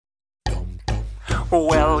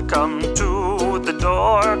Welcome to the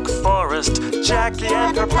Dork Forest. Jackie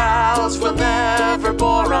and her pals will never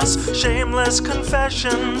bore us. Shameless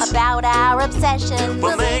confessions about our obsession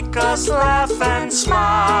will make us laugh and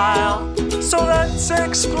smile. So let's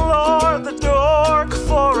explore the Dork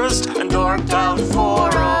Forest and dork out for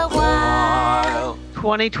a while.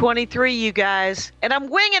 2023, you guys, and I'm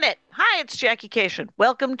winging it. Hi, it's Jackie Cation.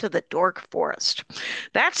 Welcome to the Dork Forest.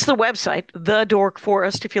 That's the website, The Dork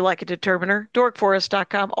Forest, if you like a determiner.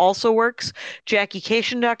 Dorkforest.com also works.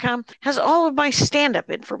 JackieCation.com has all of my stand-up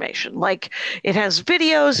information. Like, it has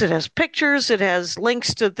videos, it has pictures, it has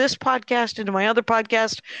links to this podcast and to my other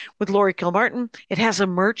podcast with Lori Kilmartin. It has a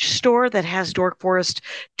merch store that has Dork Forest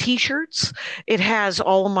t-shirts. It has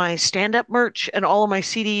all of my stand-up merch and all of my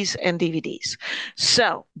CDs and DVDs.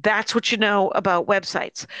 So that's what you know about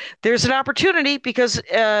websites. There's an opportunity because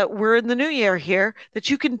we're in the new year here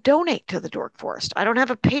that you can donate to the Dork Forest. I don't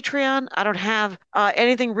have a Patreon. I don't have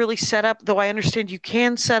anything really set up, though I understand you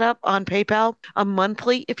can set up on PayPal a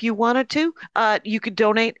monthly if you wanted to. You could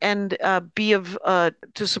donate and be of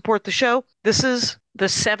to support the show. This is the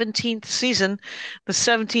 17th season, the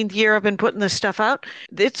 17th year I've been putting this stuff out.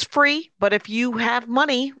 It's free, but if you have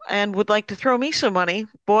money and would like to throw me some money,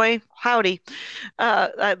 boy, howdy.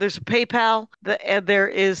 There's a PayPal, and there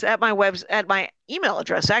is at my email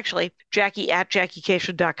address, actually,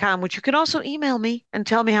 Jackie@JackieCation.com, which you can also email me and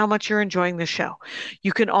tell me how much you're enjoying the show.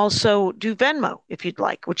 You can also do Venmo if you'd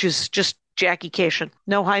like, which is just Jackie Cation,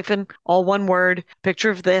 no hyphen, all one word, picture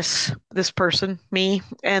of this person, me,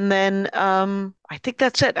 and then I think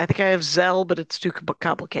that's it. I think I have Zelle, but it's too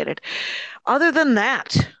complicated. Other than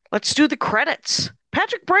that, let's do the credits.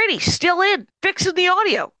 Patrick Brady still in, fixing the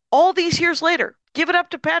audio all these years later. Give it up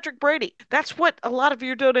to Patrick Brady. That's what a lot of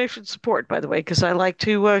your donations support, by the way, because I like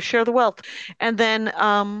to share the wealth. And then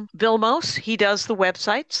Bill Mose, he does the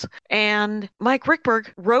websites. And Mike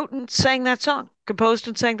Rickberg wrote and sang that song, composed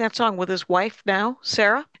and sang that song with his wife now,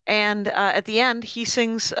 Sarah. And at the end, he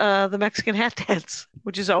sings the Mexican hat dance,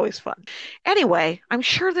 which is always fun. Anyway, I'm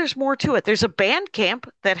sure there's more to it. There's a Bandcamp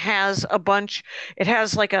that has a bunch. It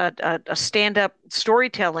has like a stand-up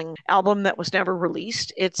storytelling album that was never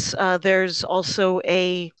released. There's also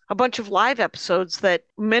a bunch of live episodes that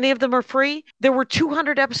many of them are free. There were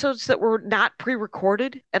 200 episodes that were not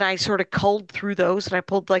pre-recorded, and I sort of culled through those, and I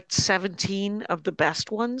pulled like 17 of the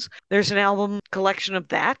best ones. There's an album collection of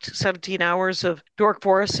that, 17 hours of Dork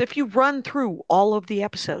Forest. If you run through all of the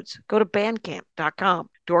episodes, go to bandcamp.com,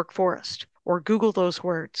 Dork Forest, or Google those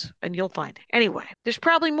words, and you'll find it. Anyway, there's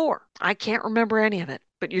probably more. I can't remember any of it,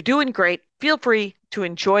 but you're doing great. Feel free to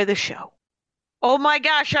enjoy the show. Oh my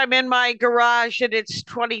gosh, I'm in my garage and it's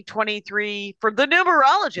 2023 for the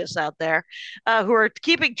numerologists out there who are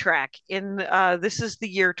keeping track. This is the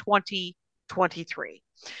year 2023.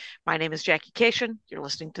 My name is Jackie Cation. You're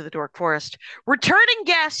listening to the Dork Forest. Returning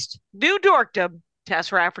guest, new dorkdom,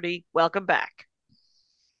 Tess Rafferty. Welcome back.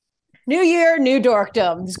 New year, new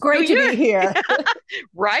dorkdom. It's great to be here.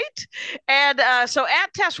 Right? And so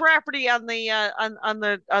at Tess Rafferty on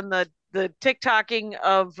the TikToking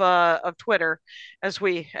of Twitter as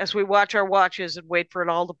we watch our watches and wait for it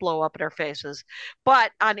all to blow up in our faces.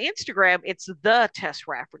 But on Instagram, it's the Tess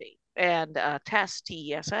Rafferty. And Tess,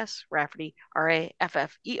 Tess, Rafferty,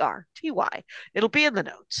 Rafferty. It'll be in the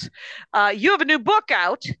notes. You have a new book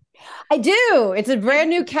out. I do. It's a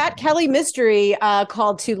brand new Kat Kelly mystery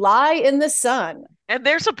called To Lie in the Sun. And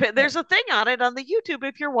there's a thing on it on the YouTube.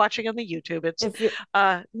 If you're watching on the YouTube, it's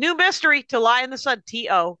new mystery, To Lie in the Sun,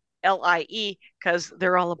 TOLIE, because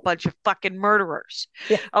they're all a bunch of fucking murderers.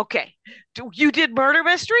 Yeah. Okay. You did murder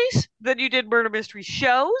mysteries, then you did murder mystery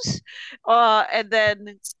shows, and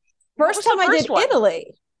then first time I did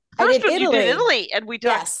Italy. You did Italy, and we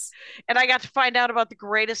talked. Yes. And I got to find out about the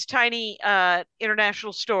greatest tiny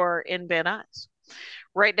international store in Van Nuys,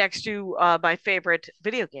 right next to my favorite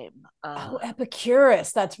video game.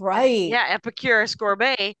 Epicurus, that's right. Yeah, Epicurus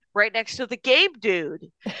Gourmet, right next to the Game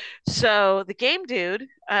Dude. So the Game Dude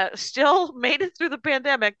still made it through the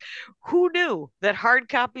pandemic. Who knew that hard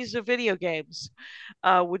copies of video games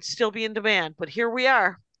would still be in demand? But here we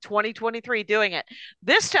are, 2023, doing it.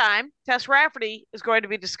 This time, Tess Rafferty is going to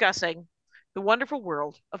be discussing the wonderful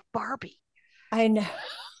world of Barbie. I know.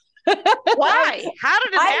 Why? How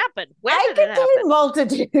did it happen? When did it happen?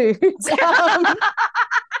 Multitudes.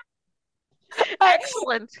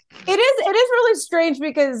 Excellent. It is really strange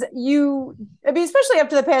because especially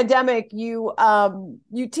after the pandemic, you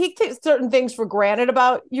take certain things for granted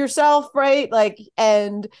about yourself, right? Like,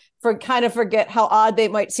 and forget how odd they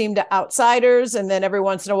might seem to outsiders, and then every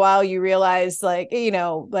once in a while you realize, like,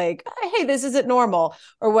 like, hey, this isn't normal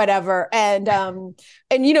or whatever. And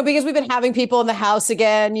because we've been having people in the house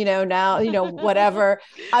again, now, whatever.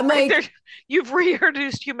 I'm like, you've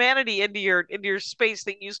reintroduced humanity into your space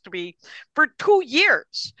that used to be for 2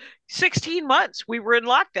 years, 16 months. We were in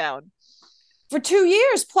lockdown for 2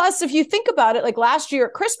 years. Plus, if you think about it, like last year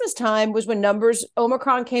at Christmas time was when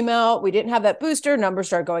Omicron came out. We didn't have that booster. Numbers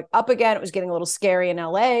started going up again. It was getting a little scary in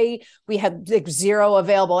LA. We had like 0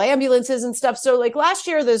 available ambulances and stuff. So like last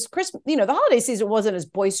year, this Christmas, the holiday season wasn't as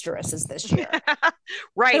boisterous as this year.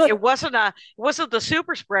 Right. Like, it wasn't the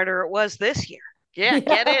super spreader. It was this year. Yeah.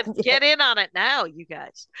 Get in on it now, you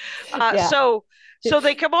guys. So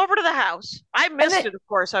they come over to the house. I missed it, of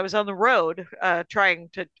course. I was on the road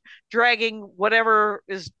dragging whatever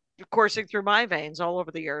is coursing through my veins all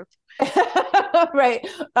over the earth. Right.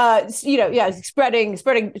 Spreading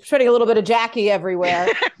a little bit of Jackie everywhere.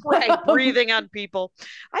 Right. Breathing on people.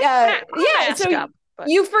 So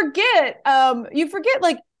you forget,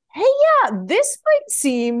 like, hey, this might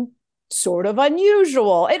seem sort of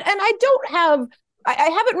unusual. And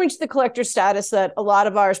I haven't reached the collector status that a lot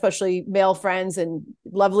of our, especially male friends and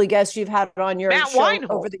lovely guests you've had on your Matt show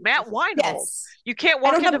Weinhold. Matt Weinhold. Yes. You can't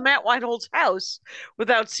walk into Matt Weinhold's house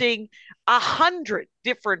without seeing 100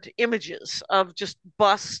 different images of just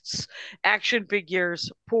busts, action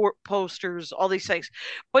figures, posters, all these things.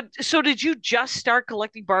 But so did you just start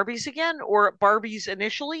collecting Barbies again, or Barbies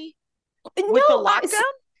initially with the lockdown?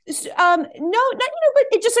 No, but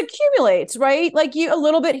it just accumulates, right? Like a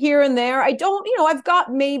little bit here and there. I don't, I've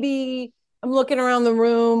got maybe, I'm looking around the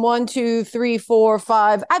room, 1, 2, 3, 4,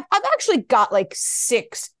 5. I've actually got like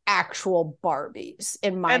 6 actual Barbies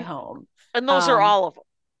in my home. And those are all of them.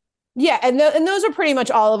 Yeah, and those are pretty much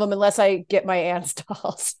all of them, unless I get my aunt's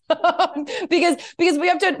dolls. because we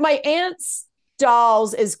have to, my aunt's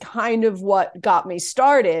dolls is kind of what got me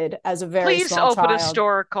started as a very small child. Please open a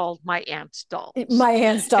store called My Aunt's Dolls. My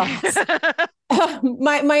Aunt's Dolls.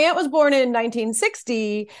 My aunt was born in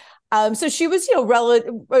 1960. So she was, a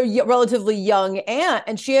relatively young aunt,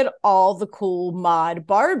 and she had all the cool mod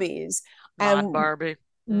Barbies. Mod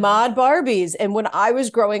Barbies. And when I was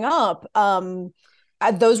growing up,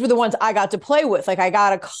 those were the ones I got to play with. Like I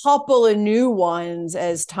got a couple of new ones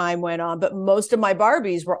as time went on, but most of my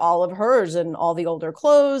Barbies were all of hers and all the older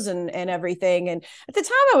clothes and everything. And at the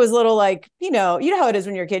time I was little, like, you know how it is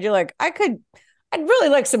when you're a kid, you're like, I'd really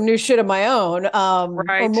like some new shit of my own,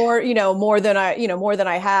 right. Or more, more than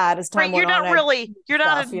I had as time went on. You're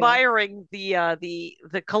not admiring the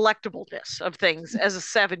collectibleness of things as a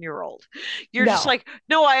 7-year-old. You're just like,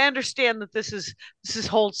 no, I understand that this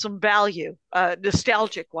holds some value,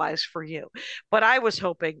 nostalgic wise for you. But I was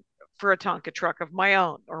hoping for a Tonka truck of my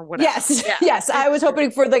own or whatever. Yes. I was hoping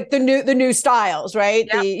for like the new styles, right?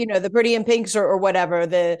 Yep. The pretty in pinks or whatever.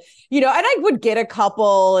 And I would get a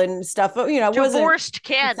couple and stuff. Divorced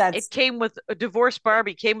Ken. It came with a divorced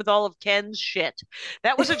Barbie. Came with all of Ken's shit.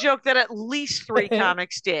 That was a joke that at least 3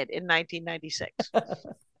 comics did in 1996.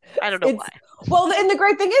 I don't know why. Well, and the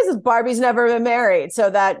great thing is Barbie's never been married, so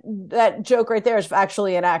that joke right there is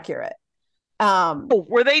actually inaccurate.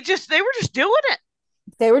 Were they were just doing it?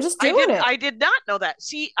 They were just doing it. I did not know that.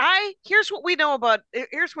 See, here's what we know about.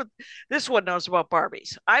 Here's what this one knows about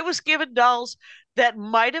Barbies. I was given dolls that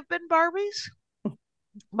might have been Barbies,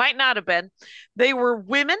 might not have been. They were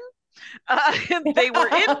women. And they were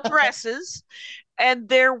in dresses, and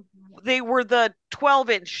they were the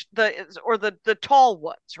 12-inch, the tall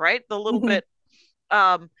ones, right? The little bit,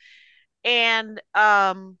 and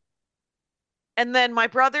then my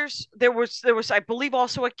brothers. There was I believe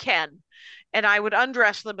also a Ken. And I would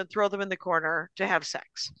undress them and throw them in the corner to have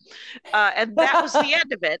sex. And that was the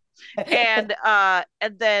end of it.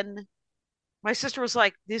 And then my sister was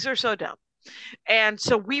like, these are so dumb. And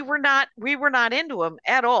so we were not into them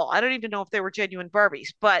at all. I don't even know if they were genuine Barbies,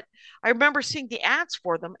 but I remember seeing the ads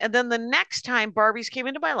for them. And then the next time Barbies came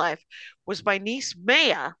into my life was my niece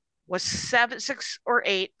Maya was 7, 6 or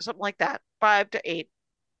 8, something like that, 5 to 8.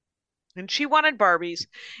 And she wanted Barbies,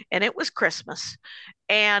 and it was Christmas.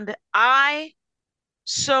 And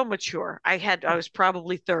so mature. I was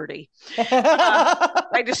probably 30.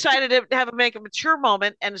 I decided to make a mature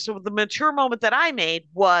moment. And so the mature moment that I made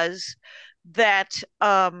was that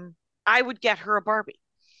I would get her a Barbie.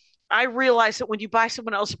 I realized that when you buy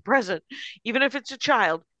someone else a present, even if it's a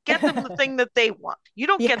child, get them the thing that they want. You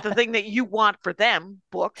don't get the thing that you want for them,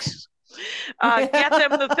 books. Get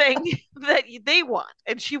them the thing that they want.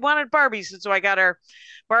 And she wanted Barbies, and so I got her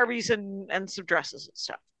Barbies and some dresses and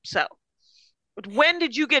stuff. So when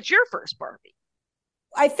did you get your first Barbie?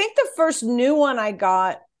 I think the first new one I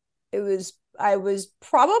got I was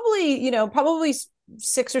probably, probably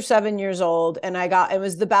 6 or 7 years old, and it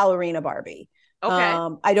was the ballerina Barbie.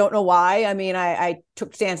 Okay. I don't know why. I mean, I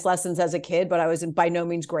took dance lessons as a kid, but I was by no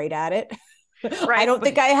means great at it. Right. I don't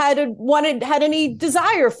think I had any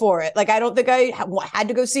desire for it. Like, I don't think I had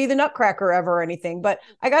to go see the Nutcracker ever or anything, but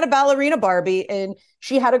I got a ballerina Barbie, and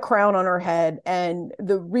she had a crown on her head. And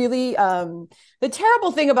the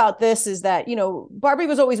terrible thing about this is that, Barbie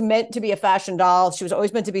was always meant to be a fashion doll. She was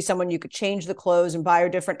always meant to be someone you could change the clothes and buy her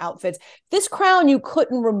different outfits. This crown, you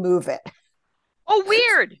couldn't remove it. Oh,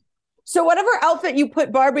 weird. So whatever outfit you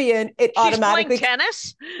put Barbie in, it She's automatically playing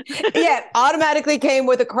tennis. Yeah, it automatically came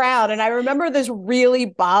with a crown. And I remember this really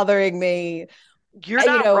bothering me. You're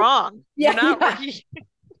not wrong. Yeah, You're not wrong.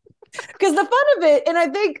 Because the fun of it, and I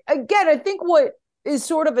think what is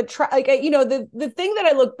sort of the thing that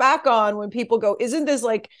I look back on when people go, isn't this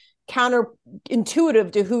like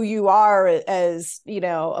counterintuitive to who you are as,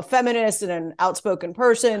 a feminist and an outspoken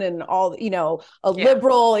person and all, a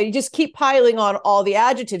liberal, and you just keep piling on all the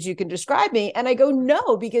adjectives you can describe me. And I go,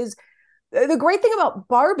 no, because the great thing about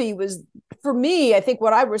Barbie was, for me, I think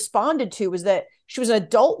what I responded to was that she was an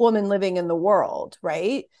adult woman living in the world,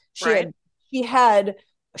 right? She had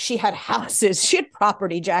houses, she had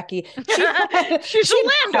property, Jackie. She's a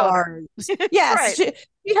landowner. Yes, right.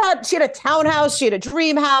 She had a townhouse, she had a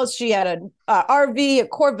dream house, she had an RV, a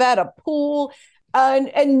Corvette, a pool,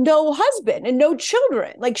 and no husband and no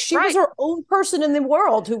children. Like, she was her own person in the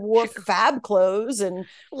world who wore fab clothes and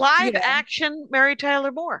live action Mary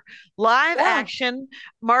Tyler Moore, live action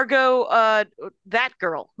Margot, that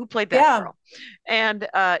girl who played that girl, and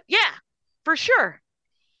for sure.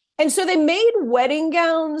 And so they made wedding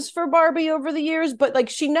gowns for Barbie over the years, but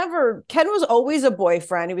like Ken was always a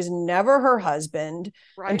boyfriend. He was never her husband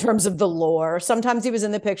in terms of the lore. Sometimes he was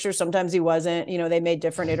in the picture, sometimes he wasn't. They made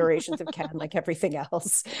different iterations of Ken, like everything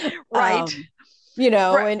else. Right.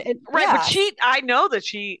 And but I know that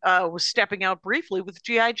she was stepping out briefly with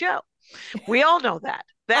G.I. Joe. We all know that.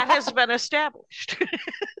 That has been established.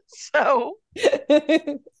 So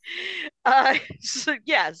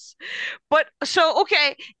yes, but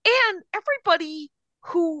okay, and everybody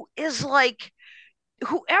who is like,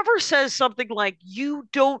 whoever says something like, you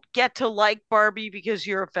don't get to like Barbie because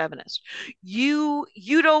you're a feminist, you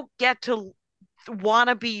don't get to want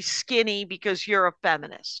to be skinny because you're a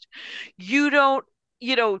feminist, you don't,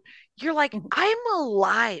 you're like, I'm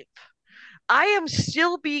alive, I am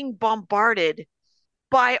still being bombarded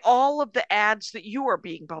by all of the ads that you are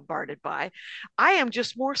being bombarded by. I am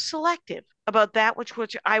just more selective about that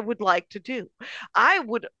which I would like to do. I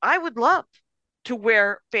would love to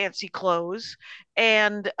wear fancy clothes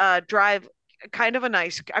and drive kind of a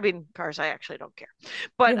nice, cars I actually don't care.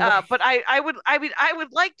 But I would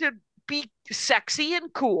like to be sexy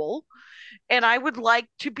and cool, and I would like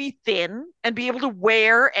to be thin and be able to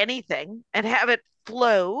wear anything and have it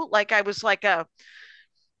flow like I was like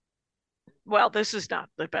well, this is not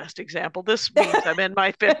the best example. This means I'm in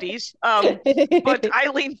my 50s. But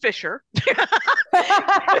Eileen Fisher.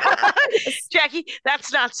 Jackie,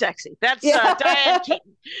 that's not sexy. That's Diane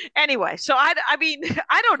Keaton. Anyway, so I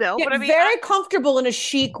don't know. But very comfortable in a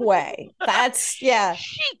chic way. That's,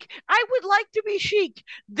 chic. I would like to be chic.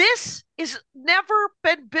 This is never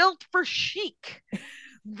been built for chic.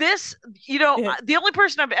 This, the only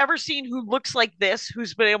person I've ever seen who looks like this,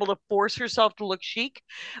 who's been able to force herself to look chic,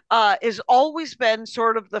 has always been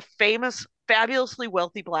sort of the famous, fabulously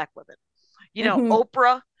wealthy Black women.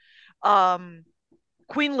 Oprah,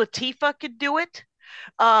 Queen Latifah could do it.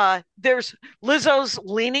 There's Lizzo's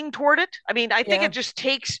leaning toward it. I think it just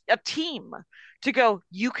takes a team to go,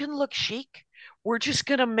 you can look chic. We're just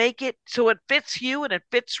going to make it so it fits you and it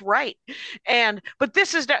fits right. But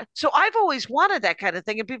this is not, so I've always wanted that kind of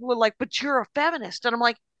thing. And people were like, but you're a feminist. And I'm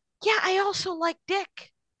like, yeah, I also like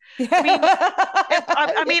dick. I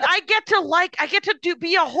get to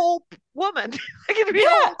be a whole woman. I get to be a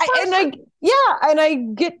whole person. And I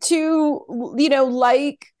get to,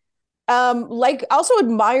 also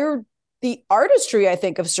admire the artistry, I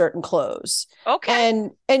think, of certain clothes. Okay.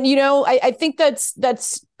 And I think that's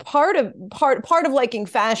part of liking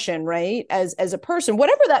fashion, right? As a person,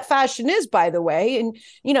 whatever that fashion is, by the way. And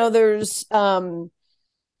there's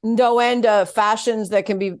no end of fashions that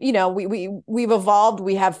can be, we've evolved.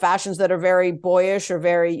 We have fashions that are very boyish or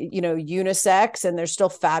very, unisex, and they're still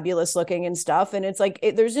fabulous looking and stuff. And it's like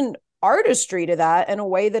there's an artistry to that and a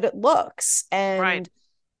way that it looks. And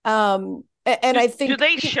and I think, do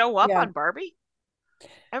they show up on Barbie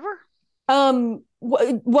ever?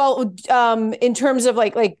 Well, in terms of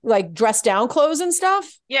like dress down clothes and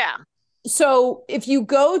stuff. Yeah. So if you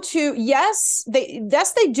go to,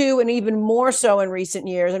 they do, and even more so in recent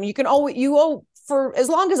years. I mean, for as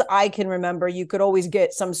long as I can remember, you could always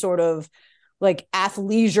get some sort of like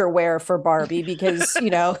athleisure wear for Barbie because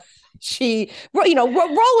she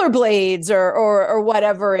rollerblades or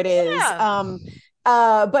whatever it is. Yeah.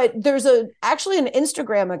 But there's actually an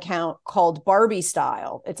Instagram account called Barbie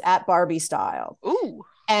Style. It's at Barbie Style. Ooh.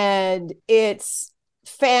 And it's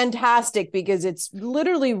fantastic because it's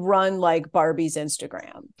literally run like Barbie's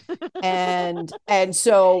Instagram. And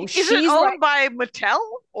so is it owned by Mattel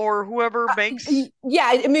or whoever makes? Yeah,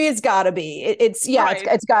 I mean it's got to be.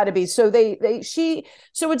 It's got to be. So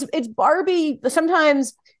it's Barbie.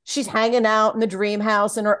 Sometimes she's hanging out in the dream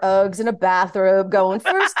house in her Uggs in a bathrobe, going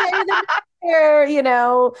first day of the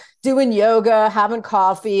year, doing yoga, having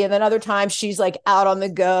coffee. And then other times she's like out on the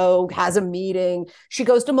go, has a meeting. She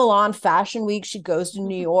goes to Milan Fashion Week. She goes to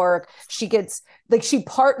New York. She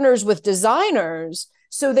partners with designers.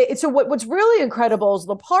 So what's really incredible is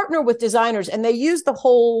the partner with designers, and they use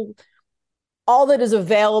all that is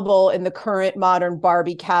available in the current modern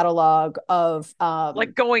Barbie catalog of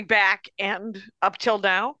like going back and up till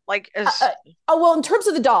now, like as well, in terms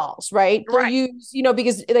of the dolls, right? They'll use,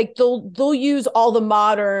 because like they'll use all the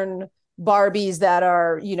modern Barbies that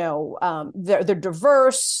are, they're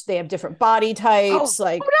diverse. They have different body types,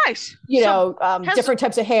 nice. Different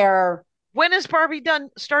types of hair. When has Barbie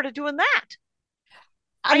started doing that?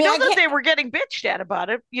 I know that they were getting bitched at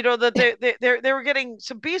about it, that they were getting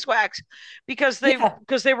some beeswax because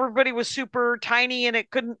everybody was super tiny and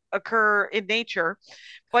it couldn't occur in nature.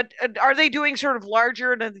 But are they doing sort of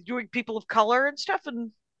larger and are they doing people of color and stuff?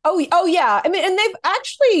 And oh yeah, I mean, and they've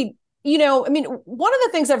actually, one of the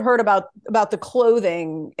things I've heard about the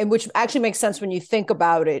clothing, and which actually makes sense when you think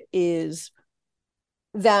about it, is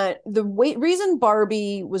that the reason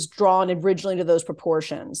Barbie was drawn originally to those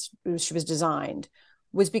proportions, she was designed,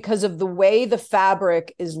 was because of the way the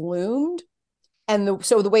fabric is loomed and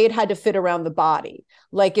so the way it had to fit around the body.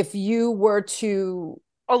 Like if you were to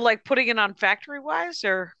like putting it on factory wise,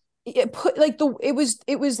 or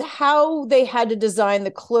it was how they had to design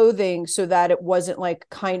the clothing so that it wasn't like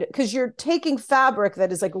because you're taking fabric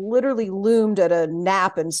that is like literally loomed at a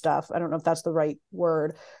nap and stuff. I don't know if that's the right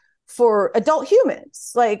word for adult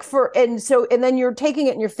humans, and then you're taking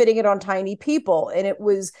it and you're fitting it on tiny people. And it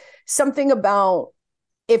was something about,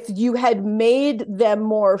 if you had made them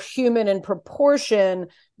more human in proportion,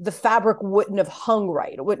 the fabric wouldn't have hung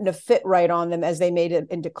right. It wouldn't have fit right on them as they made it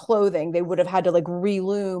into clothing. They would have had to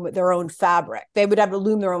re-loom their own fabric. They would have to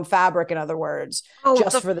loom their own fabric, in other words,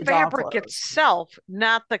 just for the fabric itself,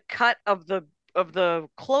 not the cut of the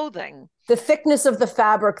clothing. The thickness of the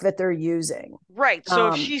fabric that they're using. Right. So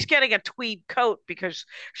if she's getting a tweed coat because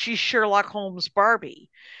she's Sherlock Holmes Barbie,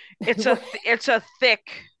 it's a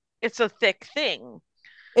thick thing.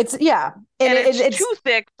 It's and it's too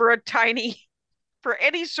thick for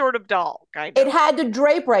any sort of doll, kind of. It had to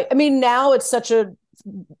drape right. I mean, now it's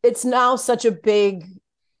now such a big,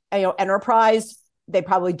 enterprise. They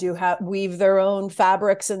probably do weave their own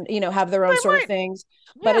fabrics and have their own sort of things.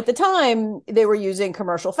 Yeah. But at the time, they were using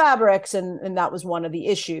commercial fabrics, and that was one of the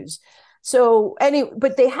issues. So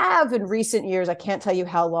but they have in recent years, I can't tell you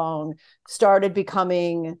how long, started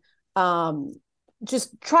becoming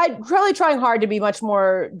really trying hard to be much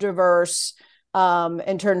more diverse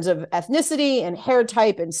in terms of ethnicity and hair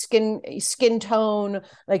type and skin tone,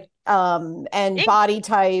 and body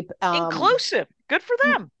type. Inclusive. Good for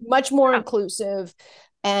them. Much more inclusive.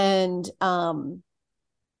 And so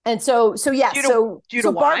yeah. Do you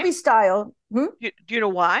know why? Barbie style. Do you know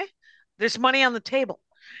why? There's money on the table.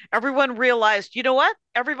 Everyone realized, you know what?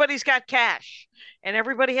 Everybody's got cash. And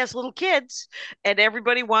everybody has little kids, and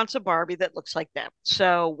everybody wants a Barbie that looks like them.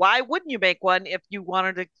 So why wouldn't you make one if you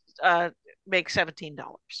wanted to make $17?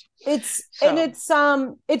 It's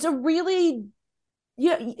a really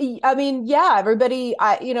everybody,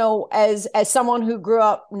 as someone who grew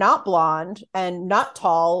up not blonde and not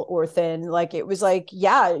tall or thin, it was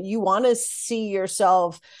you want to see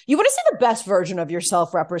the best version of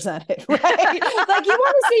yourself represented, right? You want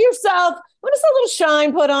to see yourself, want to see a little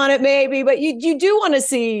shine put on it maybe, but you do want to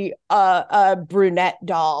see a brunette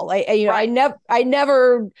doll. I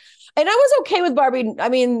never. And I was okay with Barbie. I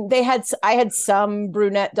mean, I had some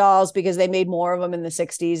brunette dolls because they made more of them in the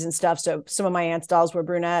 60s and stuff. So some of my aunt's dolls were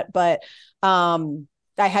brunette, but I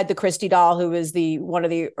had the Christie doll, who was one of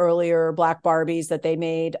the earlier Black Barbies that they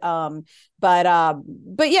made. But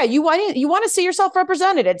yeah, you want to see yourself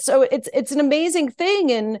represented. It's an amazing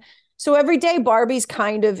thing. And so every day Barbie's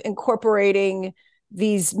kind of incorporating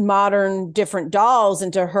these modern different dolls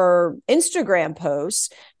into her Instagram posts,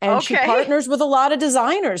 and she partners with a lot of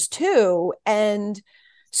designers too. And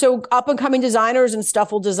so up and coming designers and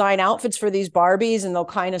stuff will design outfits for these Barbies, and they'll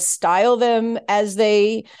kind of style them as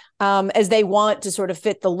they want to sort of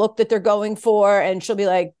fit the look that they're going for. And she'll be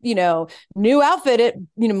like, new outfit at,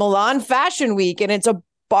 Milan Fashion Week. And it's a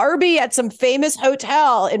Barbie at some famous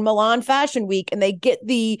hotel in Milan Fashion Week, and they get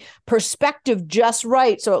the perspective just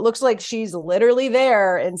right. So it looks like she's literally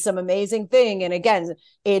there in some amazing thing. And again,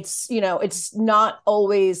 it's not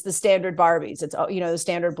always the standard Barbies. It's, the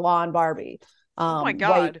standard blonde Barbie. Oh my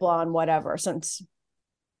God. White, blonde, whatever. Since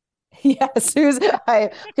I'm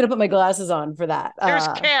gonna put my glasses on for that. There's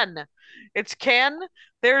Ken. It's Ken.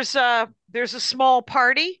 There's a small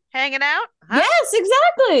party hanging out. Huh? Yes,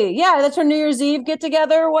 exactly. Yeah, that's her New Year's Eve get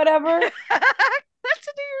together or whatever. That's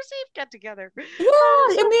a New Year's Eve get together. Yeah,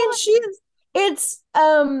 I mean, it's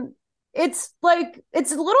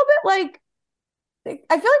a little bit like, I feel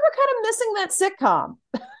like we're kind of missing that sitcom.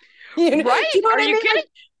 Right? You know what Are I you mean? kidding?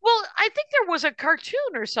 Well, I think there was a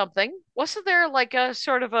cartoon or something. Wasn't there like a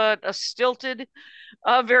sort of a stilted,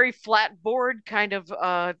 very flat board kind of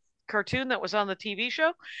cartoon that was on the TV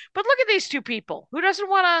show? But look at these two people. Who doesn't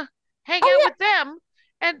want to hang out with them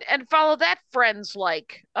and follow that friends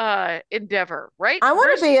like endeavor, right? I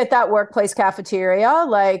want to be at that workplace cafeteria,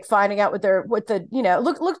 like finding out what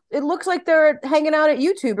it looks like they're hanging out at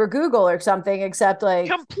YouTube or Google or something, except like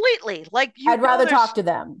completely like I'd rather talk to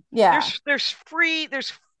them. Yeah. There's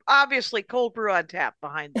obviously cold brew on tap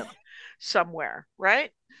behind them somewhere, right?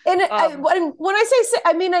 And when I say,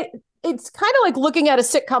 I mean, it's kind of like looking at a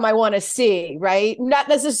sitcom I want to see, right? Not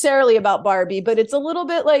necessarily about Barbie, but it's a little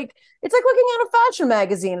bit like, it's like looking at a fashion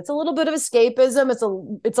magazine. It's a little bit of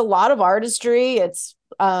escapism. It's a lot of artistry. It's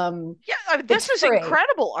this is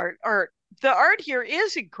incredible art. The art here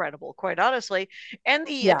is incredible, quite honestly, and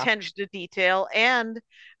the attention to detail and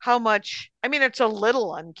how much. I mean, it's a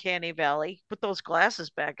little uncanny valley. Put those glasses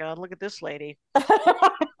back on. Look at this lady.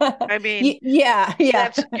 I mean, yeah.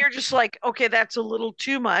 You're just like, okay, that's a little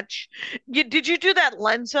too much. Did you do that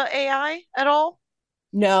Lensa AI at all?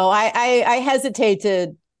 No, I hesitate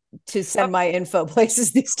to send my info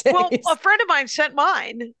places these days. Well, a friend of mine sent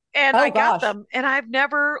mine, and I got them, and I've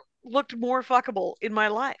never looked more fuckable in my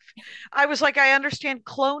life. I was like, I understand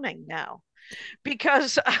cloning now,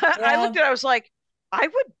 because I looked at it, I was like, I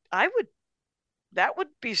would that would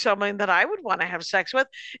be something that I would want to have sex with.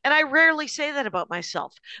 And I rarely say that about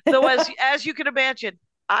myself, though, as you can imagine,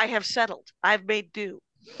 I have settled. I've made do.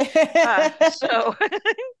 So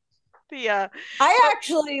I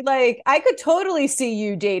actually I could totally see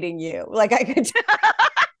you dating you. Like I could.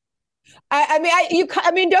 I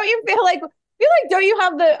mean, don't you feel like don't you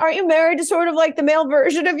have aren't you married to sort of like the male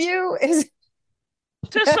version of you?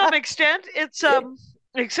 To some extent, it's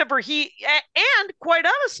except for he, and quite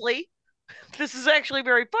honestly, this is actually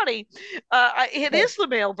very funny. It is the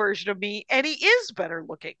male version of me, and he is better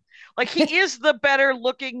looking. Like he is the better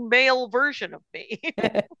looking male version of me.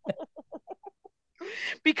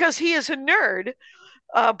 Because he is a nerd,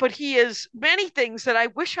 but he is many things that I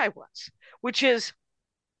wish I was, which is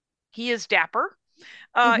he is dapper.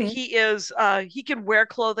 He can wear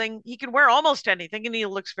clothing. He can wear almost anything, and he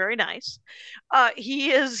looks very nice. But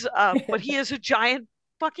he is a giant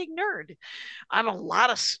fucking nerd. I'm a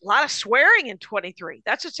lot of swearing in 23.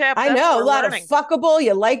 That's what's happening. I know, a lot of fuckable.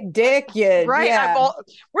 You like dick, right? Yeah.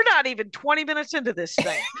 We're not even 20 minutes into this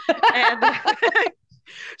thing, and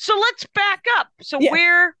so let's back up. So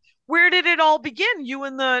where did it all begin? You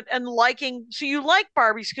and liking. So you like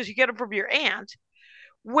Barbies because you get them from your aunt.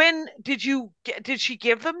 When did she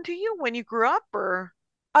give them to you when you grew up, or?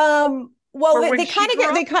 Well, or they kind of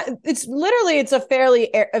it's a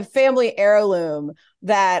family heirloom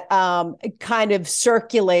that kind of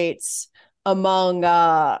circulates among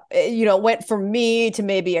went from me to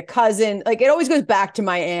maybe a cousin. Like it always goes back to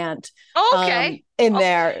my aunt. Okay.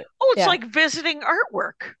 There. Oh, it's like visiting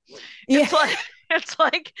artwork. It's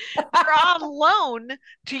like you're on loan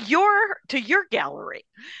to your gallery,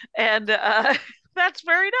 and that's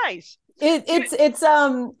very nice. It's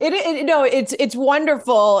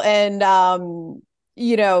wonderful, and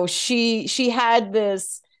she had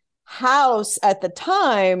this house at the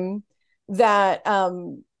time that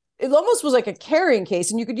it almost was like a carrying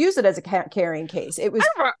case, and you could use it as a carrying case. It was.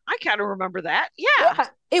 I kind of remember that. Yeah.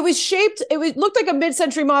 It was shaped. Looked like a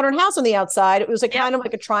mid-century modern house on the outside. It was like kind of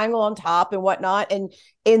like a triangle on top and whatnot. And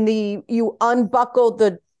you unbuckled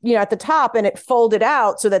the at the top, and it folded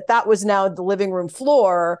out so that was now the living room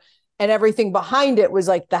floor, and everything behind it was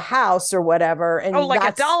like the house or whatever. And like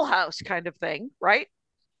a dollhouse kind of thing, right?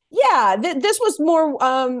 Yeah, this was more.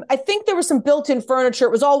 I think there was some built-in furniture.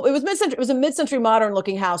 It was mid-century. It was a mid-century modern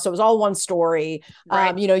looking house, so it was all one story.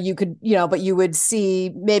 Right. You could, but you would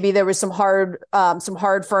see maybe there was some hard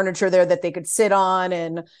furniture there that they could sit on,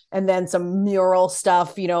 and then some mural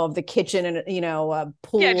stuff, of the kitchen and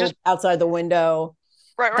pool Yeah, just outside the window,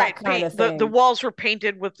 right, that right. kind of The thing. walls were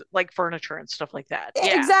painted with like furniture and stuff like that.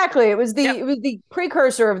 Yeah. Exactly. Yep. It was the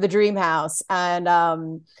precursor of the dream house,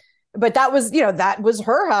 and but that was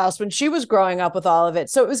her house when she was growing up with all of it.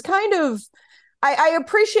 So it was kind of, I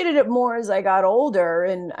appreciated it more as I got older,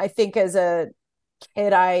 and I think as a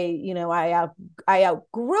kid, I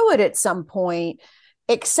outgrew it at some point.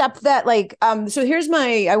 Except that, so here's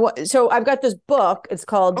so I've got this book. It's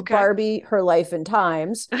called Okay. Barbie: Her Life and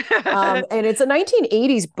Times, and it's a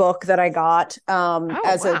 1980s book that I got Wow.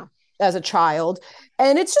 as a child,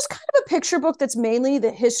 and it's just kind of a picture book that's mainly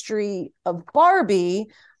the history of Barbie,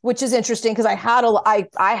 which is interesting because I had a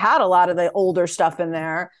lot of the older stuff in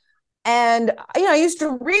there, and I used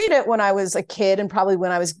to read it when I was a kid, and probably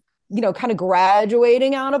when I was kind of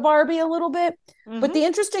graduating out of Barbie a little bit. But the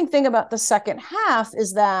interesting thing about the second half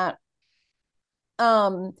is that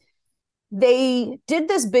they did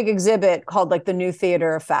this big exhibit called like the New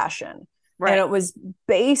Theater of Fashion. Right. And it was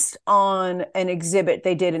based on an exhibit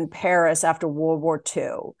they did in Paris after World War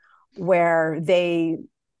II, where they,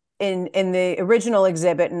 in the original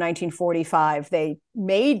exhibit in 1945, they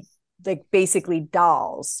made like basically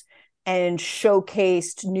dolls and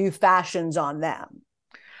showcased new fashions on them.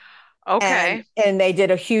 Okay. And they did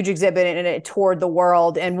a huge exhibit and it toured the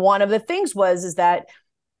world. And one of the things is that,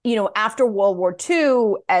 after World War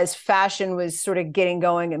II, as fashion was sort of getting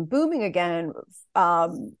going and booming again,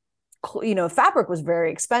 fabric was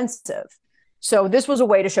very expensive. So this was a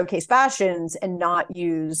way to showcase fashions and not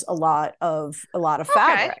use a lot of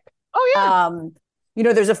fabric. Oh yeah.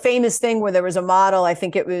 There's a famous thing where there was a model, I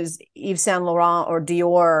think it was Yves Saint Laurent or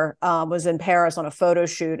Dior, was in Paris on a photo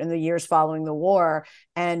shoot in the years following the war.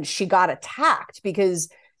 And she got attacked because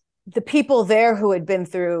the people there who had been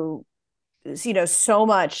through, so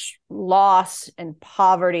much loss and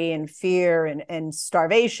poverty and fear and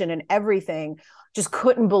starvation and everything, just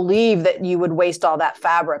couldn't believe that you would waste all that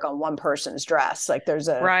fabric on one person's dress. Like there's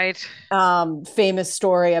a famous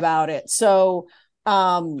story about it. So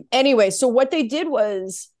anyway, so what they did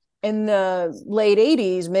was in the late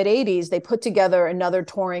 80s, mid 80s, they put together another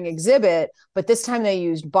touring exhibit, but this time they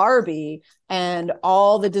used Barbie, and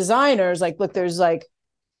all the designers,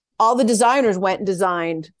 all the designers went and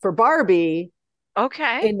designed for Barbie.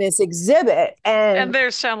 Okay. In this exhibit. And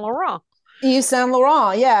there's Saint Laurent. Yves Saint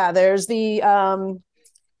Laurent. Yeah. There's the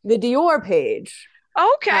Dior page.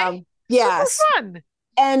 Okay. Yes. Super fun.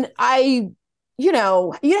 And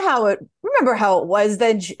remember how it was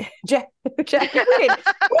then, Jack, we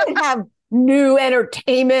didn't have new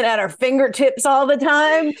entertainment at our fingertips all the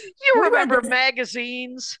time. You remember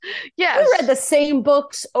magazines. Yes. We read the same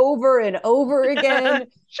books over and over again.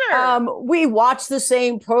 Sure. We watched the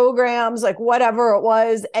same programs, like whatever it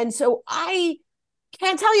was. And so I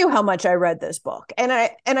can't tell you how much I read this book. And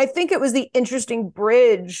I think it was the interesting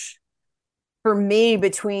bridge for me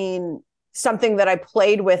between something that I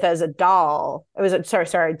played with as a doll. It was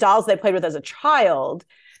dolls that I played with as a child,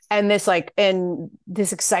 and this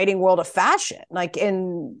exciting world of fashion.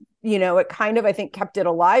 It kind of, I think, kept it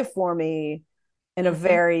alive for me in a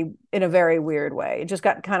very weird way. It just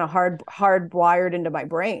got kind of hardwired into my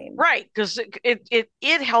brain. Right, because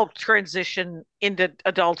it helped transition into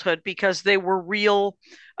adulthood because they were real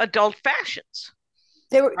adult fashions.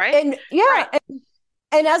 They were, right? And yeah. Right.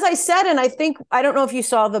 And as I said, and I don't know if you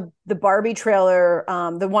saw the Barbie trailer,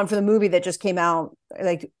 the one for the movie that just came out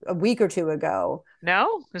like a week or two ago.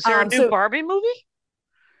 No? Is there a new Barbie movie?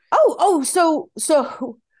 So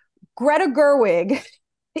Greta Gerwig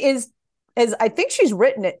is I think she's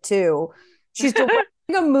written it too. She's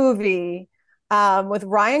directing a movie with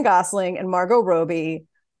Ryan Gosling and Margot Robbie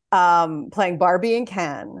playing Barbie and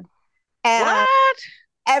Ken. And what?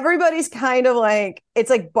 Everybody's kind of like,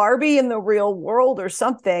 it's like Barbie in the real world or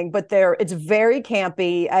something, but it's very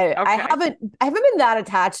campy. I haven't been that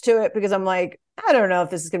attached to it because I'm like, I don't know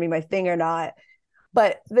if this is gonna be my thing or not.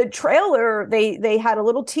 But the trailer, they had a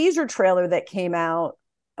little teaser trailer that came out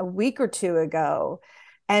a week or two ago,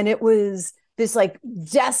 and it was this like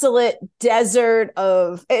desolate desert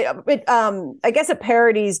of it. I guess it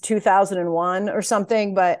parodies 2001 or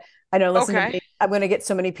something, but I know, listen to me, I'm going to get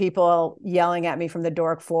so many people yelling at me from the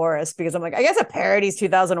Dork Forest because I'm like, I guess it parodies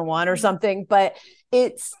 2001 or something, but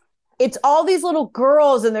it's all these little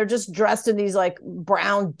girls and they're just dressed in these like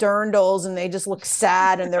brown dirndls and they just look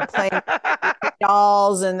sad and they're playing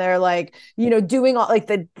dolls and they're like, doing all like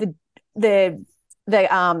the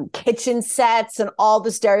the kitchen sets and all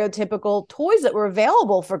the stereotypical toys that were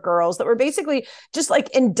available for girls that were basically just like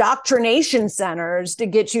indoctrination centers to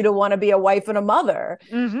get you to want to be a wife and a mother.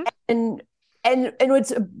 Mm-hmm. And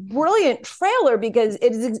it's a brilliant trailer because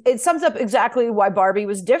it sums up exactly why Barbie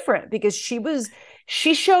was different, because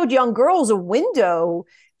she showed young girls a window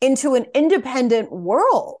into an independent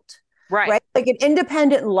world. Right. Like an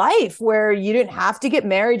independent life where you didn't have to get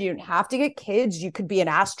married. You didn't have to get kids. You could be an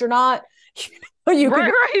astronaut. You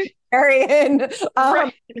could be Aryan,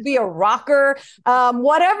 be a rocker,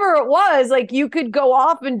 whatever it was. Like you could go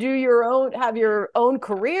off and have your own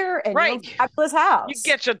career and your own fabulous house. You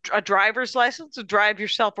get a driver's license to drive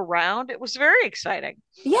yourself around. It was very exciting.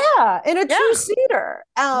 Yeah, in a two-seater.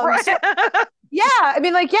 So, yeah, I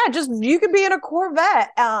mean, like, yeah, just you could be in a Corvette.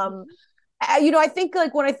 I think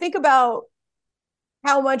like when I think about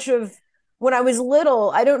how much of when I was little,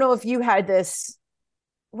 I don't know if you had this.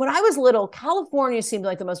 When I was little, California seemed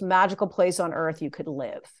like the most magical place on earth you could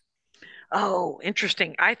live. Oh,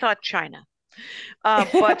 interesting. I thought China.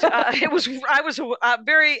 But I was a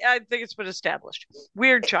very, I think it's been established,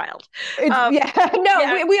 weird child. We all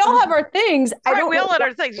have our things. We all had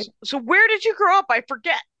our things. So where did you grow up? I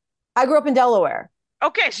forget. I grew up in Delaware.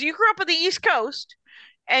 Okay, so you grew up on the East Coast.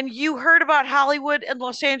 And you heard about Hollywood and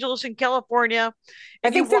Los Angeles and California.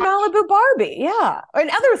 I think through Malibu Barbie, yeah. And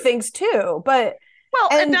other things too. But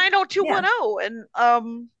and 90210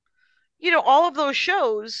 and all of those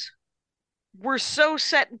shows were so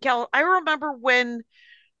set in California. I remember when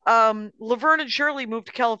Laverne and Shirley moved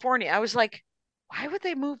to California. I was like, why would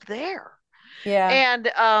they move there? Yeah. And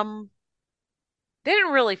they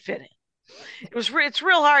didn't really fit in. It's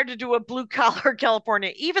real hard to do a blue collar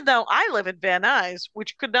California, even though I live in Van Nuys,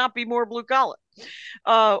 which could not be more blue collar,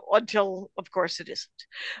 until of course it isn't,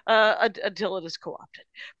 until it is co-opted.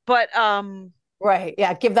 But right,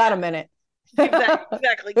 yeah, give that a minute. Give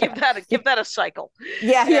that a cycle.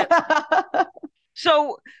 Yeah.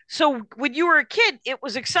 So when you were a kid, it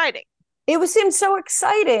was exciting. It seemed so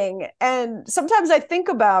exciting, and sometimes I think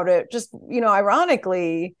about it, just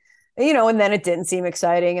ironically. And then it didn't seem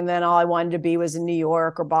exciting. And then all I wanted to be was in New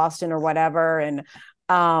York or Boston or whatever. And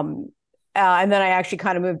then I actually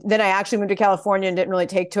moved to California and didn't really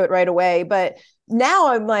take to it right away. But now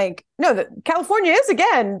I'm like, no, California is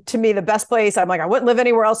again, to me, the best place. I'm like, I wouldn't live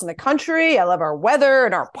anywhere else in the country. I love our weather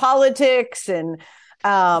and our politics and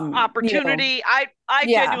opportunity. I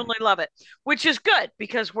genuinely love it, which is good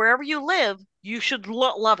because wherever you live, you should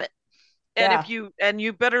love it. And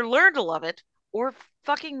you better learn to love it or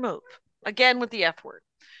fucking move. Again with the F word.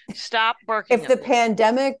 Stop barking. If the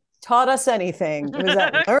pandemic taught us anything, it was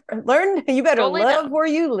that learn. You better love where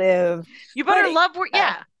you live. You better love where.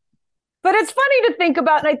 Yeah. But it's funny to think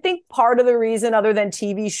about, and I think part of the reason, other than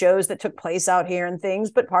TV shows that took place out here and things,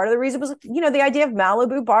 but part of the reason was the idea of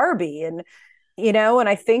Malibu Barbie, and and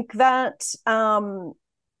I think that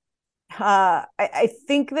I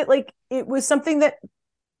think that like it was something that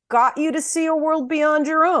got you to see a world beyond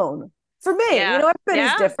your own. For me,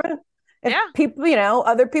 everybody's different. If people,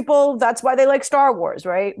 other people, that's why they like Star Wars,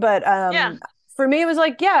 right? But for me, it was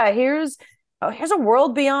like, here's a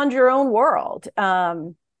world beyond your own world.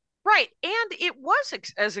 Right. And it was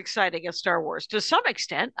as exciting as Star Wars to some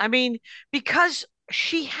extent. I mean, because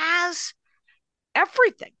she has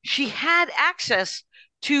everything. She had access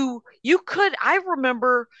to, I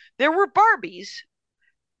remember there were Barbies,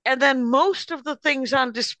 and then most of the things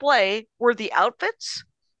on display were the outfits.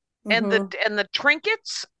 And the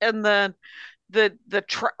trinkets and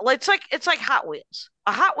it's like Hot Wheels.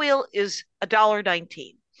 A Hot Wheel is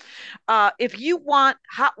 $1.19. If you want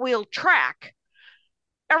Hot Wheel track,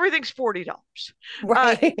 everything's $40.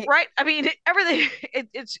 Right. Right. I mean, everything.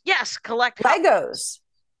 It's collect Legos.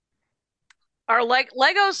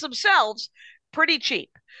 Legos themselves, pretty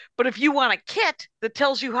cheap. But if you want a kit that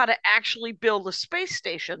tells you how to actually build a space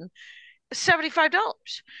station, $75,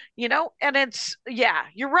 and it's,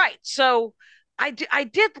 you're right. So I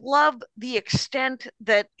did love the extent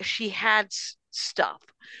that she had stuff.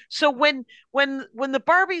 So when the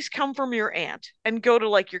Barbies come from your aunt and go to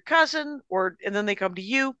like your cousin and then they come to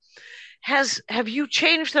you, have you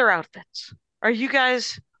changed their outfits? Are you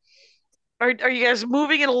guys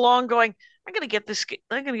moving it along going, I'm gonna get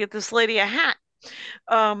this lady a hat?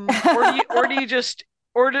 Or do you just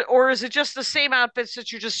or is it just the same outfits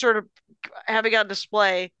that you're just sort of having on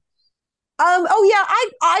display?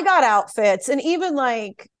 I got outfits, and even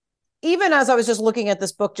as I was just looking at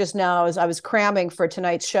this book just now, as I was cramming for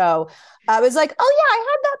tonight's show, I was like, oh yeah, I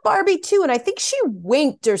had that Barbie too, and I think she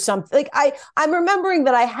winked or something. Like I'm remembering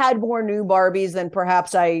that I had more new Barbies than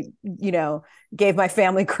perhaps I gave my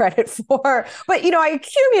family credit for. But, I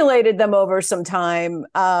accumulated them over some time.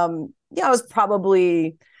 I was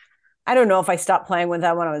probably, I don't know if I stopped playing with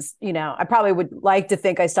them when I was, I probably would like to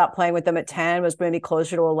think I stopped playing with them at 10, was maybe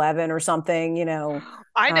closer to 11 or something,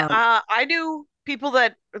 I knew people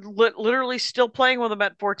that literally still playing with them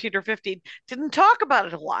at 14 or 15 didn't talk about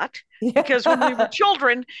it a lot because when we were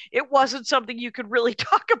children, it wasn't something you could really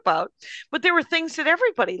talk about. But there were things that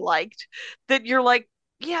everybody liked that you're like,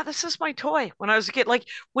 yeah, this is my toy. When I was a kid, like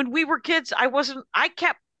when we were kids, I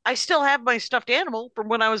still have my stuffed animal from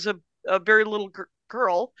when I was a very little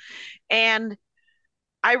girl. And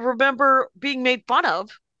I remember being made fun of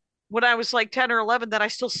when I was like 10 or 11 that I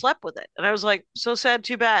still slept with it. And I was like, so sad,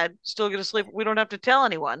 too bad. Still going to sleep. We don't have to tell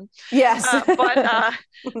anyone. Yes. But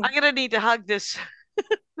I'm going to need to hug this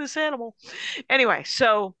this animal. Anyway,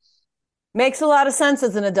 so makes a lot of sense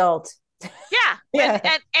as an adult. Yeah.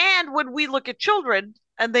 And when we look at children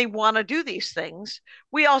and they want to do these things,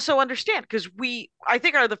 we also understand because I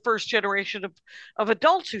think, are the first generation of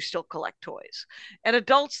adults who still collect toys and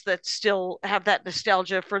adults that still have that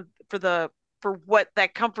nostalgia for what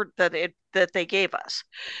that comfort that they gave us.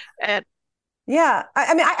 And yeah,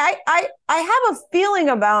 I mean, I have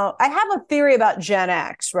I have a theory about Gen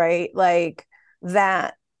X, right? Like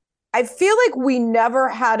that. I feel like we never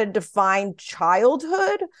had a defined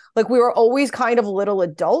childhood. Like we were always kind of little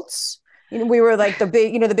adults. We were like the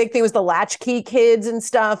big thing was the latchkey kids and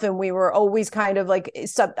stuff. And we were always kind of like,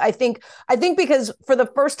 I think because for the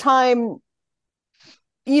first time,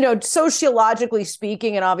 sociologically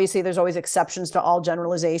speaking, and obviously there's always exceptions to all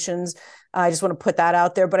generalizations. I just want to put that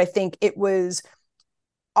out there. But I think it was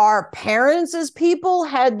our parents as people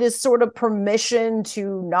had this sort of permission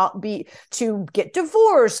to get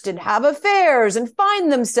divorced and have affairs and find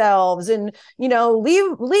themselves and,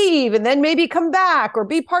 leave and then maybe come back or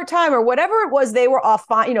be part-time or whatever it was they were off,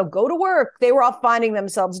 go to work. They were off finding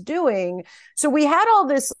themselves doing. So we had all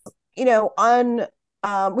this,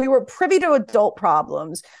 we were privy to adult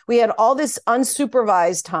problems. We had all this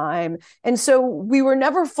unsupervised time. And so we were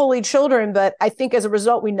never fully children, but I think as a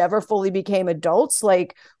result, we never fully became adults.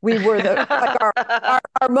 Like we were our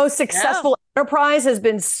most successful enterprise has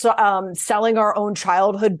been selling our own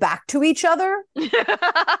childhood back to each other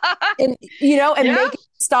and making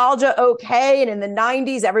nostalgia okay. And in the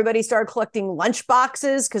 90s, everybody started collecting lunch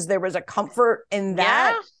boxes because there was a comfort in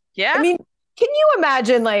that. Yeah. I mean, can you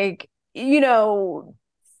imagine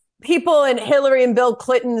people in Hillary and Bill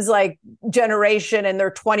Clinton's like generation in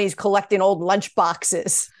their 20s collecting old lunch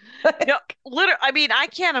boxes? Literally, I mean, I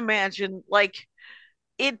can't imagine. Like,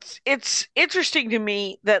 it's interesting to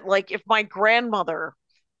me that like if my grandmother,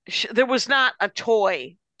 there was not a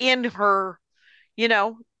toy in her,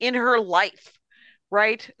 in her life,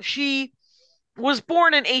 right? She was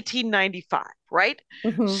born in 1895, right?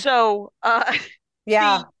 Mm-hmm. So,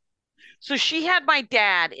 yeah. So she had my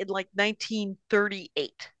dad in like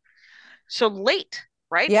 1938. So late,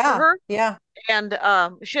 right? Yeah. For her. Yeah. And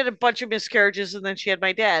she had a bunch of miscarriages and then she had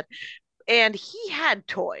my dad. And he had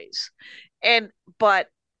toys. But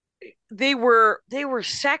they were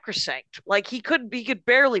sacrosanct. Like he could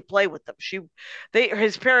barely play with them.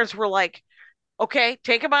 His parents were like, okay,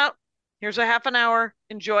 take him out. Here's a half an hour.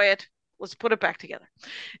 Enjoy it. Let's put it back together.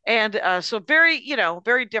 And so very,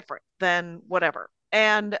 very different than whatever.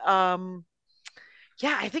 And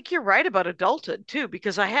I think you're right about adulthood too,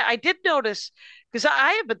 because I did notice, because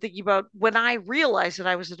I have been thinking about when I realized that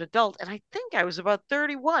I was an adult, and I think I was about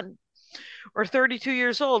 31 or 32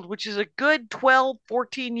 years old, which is a good 12,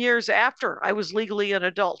 14 years after I was legally an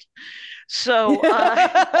adult. So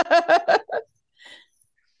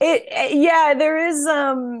there is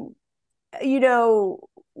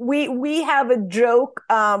we have a joke.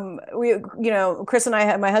 Chris and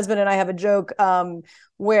I my husband and I have a joke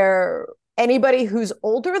where anybody who's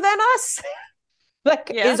older than us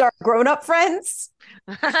is our grown-up friends.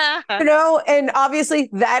 And obviously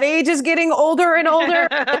that age is getting older and older.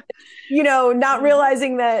 Not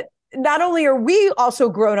realizing that not only are we also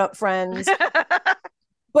grown-up friends,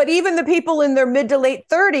 but even the people in their mid to late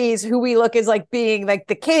 30s who we look as like being like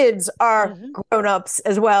the kids are grown-ups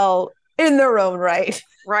as well in their own right.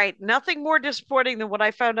 Right. Nothing more disappointing than when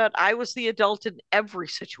I found out I was the adult in every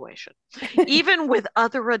situation, even with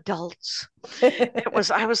other adults.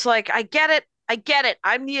 I was like, I get it.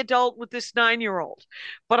 I'm the adult with this 9-year-old,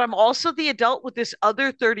 but I'm also the adult with this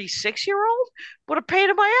other 36-year-old. What a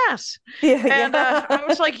pain in my ass. I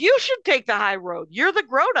was like, you should take the high road. You're the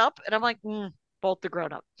grown up. And I'm like, both the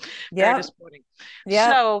grown up. Very disappointing.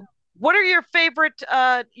 Yeah. So what are your favorite,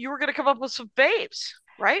 you were going to come up with some faves,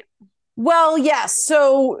 right? Well, yes.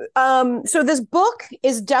 So this book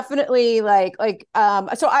is definitely you were,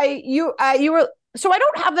 so I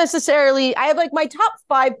don't have necessarily, I have like my top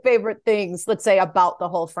five favorite things, let's say, about the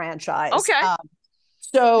whole franchise. Okay.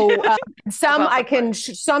 So some About the I can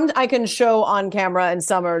some I can show on camera, and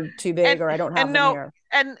some are too big, And or I don't have and them no, here.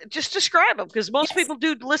 and just describe them because most Yes. people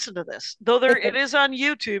do listen to this, though it is on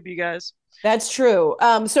YouTube, you guys. That's true.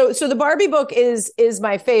 So the Barbie book is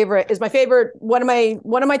my favorite. Is my favorite. One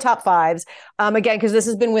of my top fives. Again, because this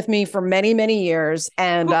has been with me for many many years.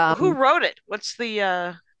 And Who wrote it? What's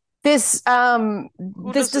the this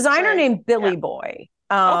who this does it designer say? named Billy Yeah. Boy.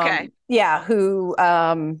 Okay. Yeah, who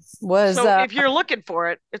was So if you're looking for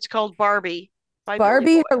it, it's called Barbie by Billy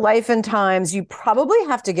Barbie Boy. or Life and Times. You probably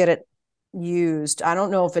have to get it used. I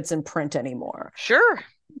don't know if it's in print anymore. Sure.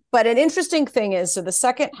 But an interesting thing is, so the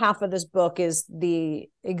second half of this book is the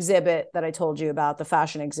exhibit that I told you about, the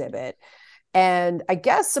fashion exhibit. And I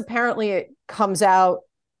guess apparently it comes out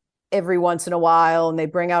every once in a while, and they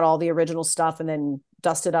bring out all the original stuff and then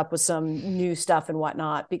dust it up with some new stuff and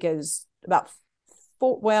whatnot, because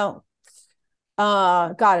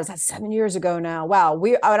God, is that 7 years ago now? Wow.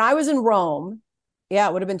 When I was in Rome, yeah,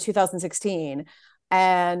 it would have been 2016.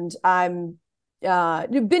 And I'm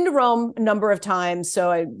been to Rome a number of times.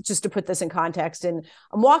 So just to put this in context, and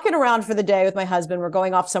I'm walking around for the day with my husband. We're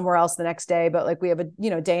going off somewhere else the next day, but like we have a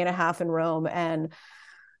day and a half in Rome, and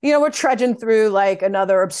we're trudging through like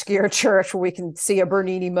another obscure church where we can see a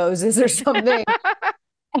Bernini Moses or something.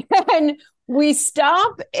 And we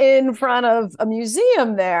stop in front of a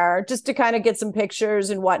museum there just to kind of get some pictures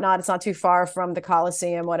and whatnot. It's not too far from the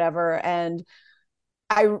Colosseum, whatever. And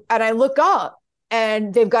I look up,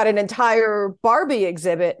 and they've got an entire Barbie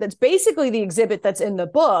exhibit that's basically the exhibit that's in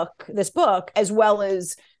this book, as well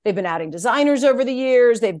as they've been adding designers over the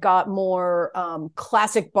years. They've got more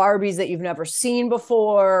classic Barbies that you've never seen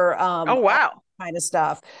before. Oh wow. Kind of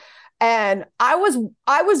stuff. And I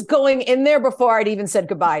was going in there before I'd even said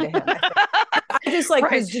goodbye to him. I just like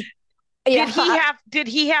Right. was just, yeah. Did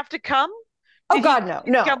he have to come? Oh God, no.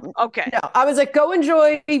 Okay. No, I was like, go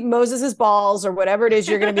enjoy Moses's balls or whatever it is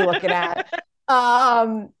you're going to be looking at.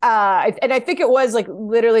 And I think it was like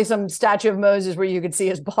literally some statue of Moses where you could see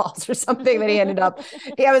his balls or something that he ended up.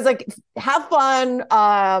 Yeah, I was like, have fun.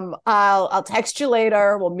 I'll text you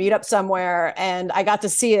later. We'll meet up somewhere. And I got to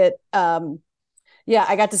see it.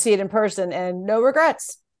 I got to see it in person, and no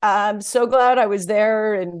regrets. I'm so glad I was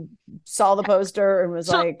there and saw the poster and was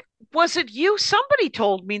like, was it you? Somebody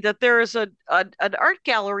told me that there is an art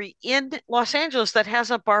gallery in Los Angeles that has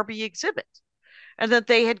a Barbie exhibit, and that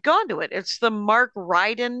they had gone to it. It's the Mark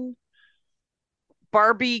Ryden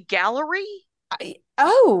Barbie Gallery.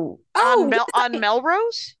 On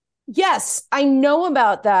Melrose. Yes, I know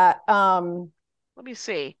about that. Let me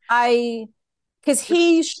see. Because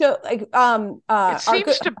he showed like it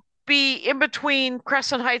seems to be in between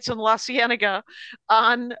Crescent Heights and La Cienega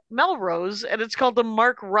on Melrose, and it's called the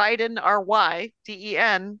Mark Ryden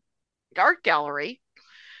RYDEN Art Gallery,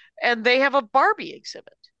 and they have a Barbie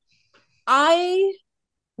exhibit. I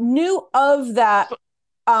knew of that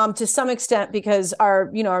to some extent because our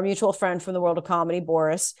mutual friend from the world of comedy,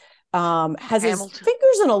 Boris, has his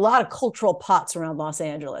fingers in a lot of cultural pots around Los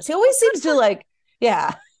Angeles. He always seems to like,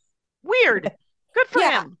 yeah. Weird. Good for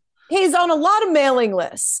him. He's on a lot of mailing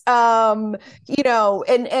lists, and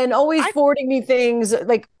always forwarding me things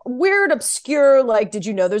like weird, obscure, like, did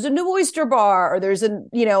you know there's a new oyster bar, or there's an,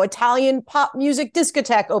 Italian pop music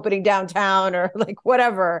discotheque opening downtown, or like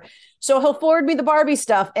whatever. So he'll forward me the Barbie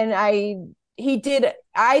stuff. And I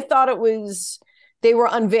thought they were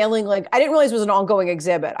unveiling, like, I didn't realize it was an ongoing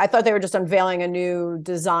exhibit. I thought they were just unveiling a new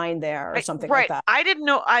design there or something like that. I didn't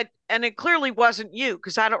know. And it clearly wasn't you,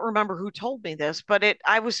 because I don't remember who told me this, but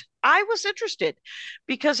I was interested,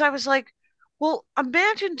 because I was like, well,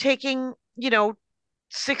 imagine taking,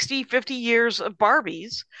 60, 50 years of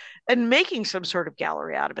Barbies and making some sort of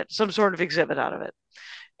gallery out of it, some sort of exhibit out of it.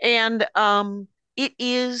 And it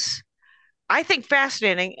is, I think,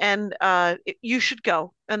 fascinating, and you should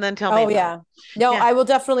go and then tell me. Oh yeah, no, yeah. I will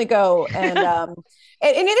definitely go, and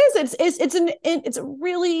it's a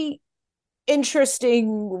really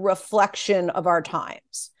interesting reflection of our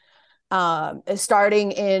times.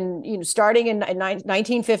 Starting in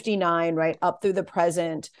 1959, right up through the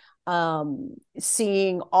present.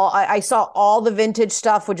 Seeing I saw all the vintage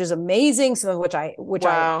stuff, which is amazing, some of which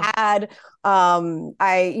I had.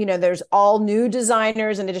 There's all new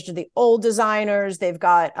designers in addition to the old designers. They've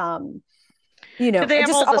got do they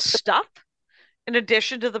have all the stuff? In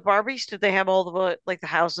addition to the Barbies, did they have all the like the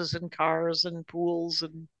houses and cars and pools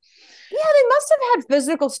and Yeah, they must have had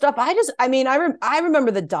physical stuff. I remember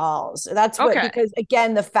the dolls. That's what, okay. because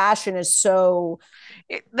again, the fashion is so.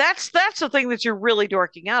 That's the thing that you're really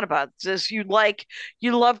dorking out about is you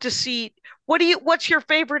love to see what's your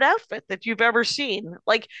favorite outfit that you've ever seen?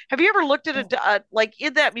 Like, have you ever looked at like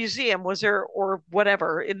in that museum, was there or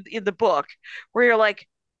whatever in the book where you're like,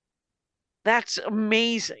 that's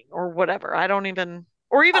amazing or whatever. I don't even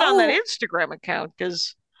or even on that Oh, Instagram account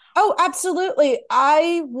because oh, absolutely.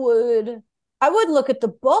 I would look at the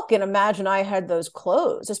book and imagine I had those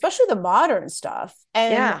clothes, especially the modern stuff.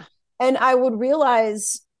 yeah. And I would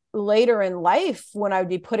realize later in life when I would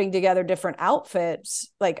be putting together different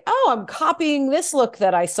outfits, like, oh, I'm copying this look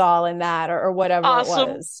that I saw in that or whatever it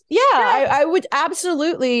Awesome. was. Yeah, Yeah. I would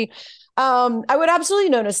absolutely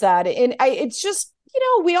notice that. And it's just,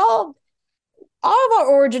 we all of our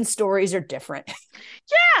origin stories are different.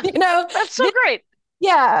 Yeah. you know, That's so great.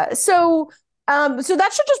 yeah. So that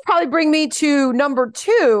should just probably bring me to number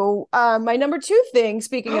two. My number two thing,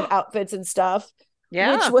 speaking of outfits and stuff, which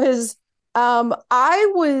Yeah. was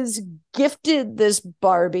I was gifted this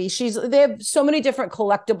Barbie. They have so many different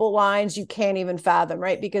collectible lines you can't even fathom,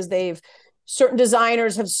 right? Because certain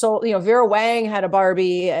designers have sold, Vera Wang had a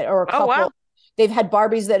Barbie or a Oh couple. wow. They've had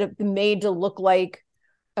Barbies that have been made to look like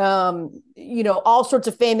all sorts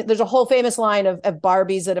of famous. There's a whole famous line of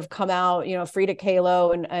Barbies that have come out, Frida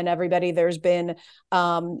Kahlo and everybody. There's been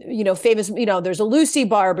famous, there's a Lucy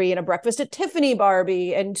Barbie and a Breakfast at Tiffany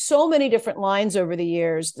Barbie and so many different lines over the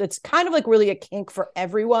years. It's kind of like really a kink for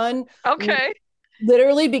everyone. Okay.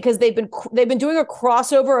 Literally, because they've been doing a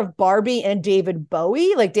crossover of Barbie and David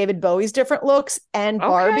Bowie, like David Bowie's different looks and Okay.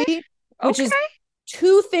 Barbie, which Okay. is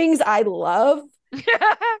two things I love,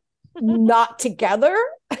 not together.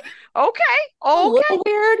 Okay. A Okay. little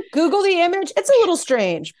weird. Google the image. It's a little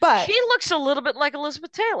strange, but She looks a little bit like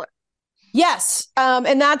Elizabeth Taylor. yes.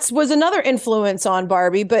 And was another influence on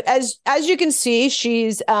Barbie. But as you can see,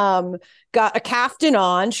 she's got a caftan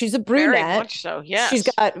on. She's a brunette. Very much so. Yes. She's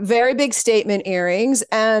got very big statement earrings,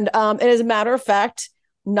 and as a matter of fact,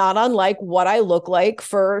 not unlike what I look like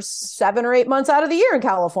for 7 or 8 months out of the year in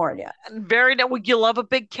California. Very. Would you love a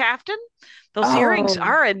big caftan? Those earrings Oh,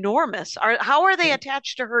 are enormous. How are they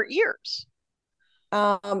attached to her ears?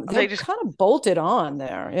 they're Just kind of bolted on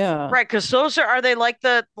there. Yeah. right? Because those are they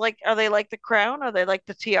are they like the crown? Are they like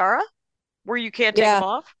the tiara where you can't take Yeah. them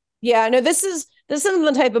off? Yeah, no, this isn't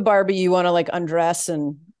the type of Barbie you want to like undress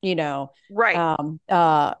and Right. And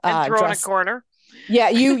throw in a dress. corner. Yeah,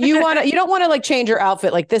 you don't want to like change your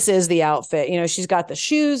outfit. Like this is the outfit. She's got the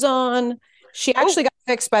shoes on. She Oh, actually got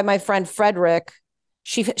fixed by my friend Frederick.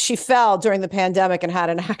 She fell during the pandemic and had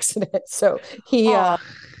an accident. So he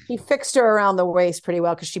fixed her around the waist pretty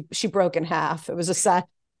well because she broke in half. It was a sad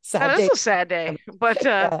that is day. a sad day. But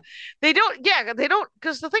Yeah. they don't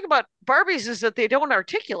because the thing about Barbies is that they don't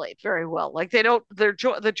articulate very well. Like they don't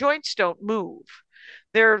the joints don't move.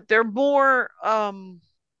 They're more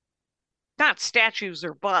not statues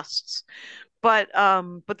or busts, but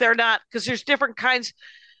they're not because there's different kinds.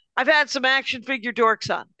 I've had some action figure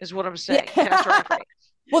dorks on, is what I'm saying. Yeah. Tess Rafferty.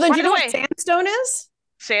 Well, then By do you the know what way, sandstone is?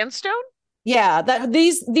 sandstone? Yeah, that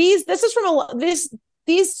these this is from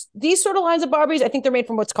these sort of lines of Barbies. I think they're made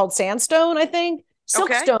from what's called sandstone. I think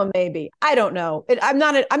Okay. silkstone, maybe. I don't know. I'm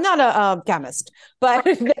not a chemist, but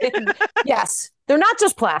yes, they're not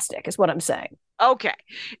just plastic, is what I'm saying. Okay.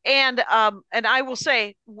 And I will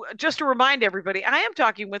say, just to remind everybody, I am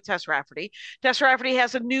talking with Tess Rafferty. Tess Rafferty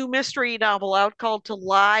has a new mystery novel out called To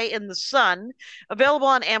Lie in the Sun, available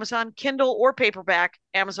on Amazon, Kindle or paperback,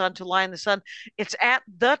 Amazon To Lie in the Sun. It's at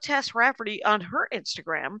the Tess Rafferty on her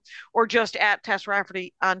Instagram or just at Tess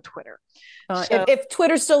Rafferty on Twitter. So If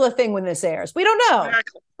Twitter's still a thing when this airs, we don't know.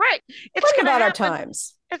 exactly. Right. It's Funny gonna about our happen.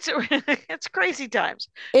 times. It's it's crazy times.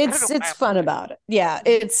 I don't know It's why fun about it. Yeah,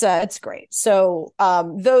 it's great. So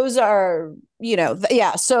those are,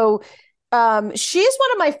 yeah. So she's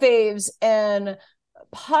one of my faves, and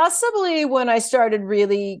possibly when I started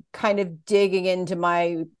really kind of digging into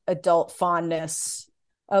my adult fondness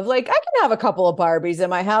of like, I can have a couple of Barbies in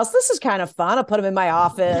my house. This is kind of fun. I put them in my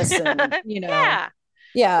office and Yeah.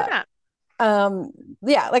 yeah. Yeah.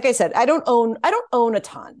 Yeah, like I said, I don't own a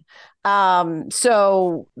ton.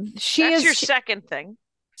 So That's your second thing.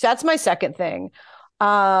 that's my second thing.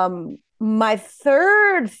 My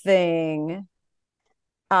third thing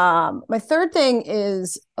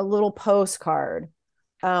is a little postcard.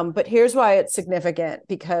 But here's why it's significant,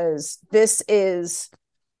 because this is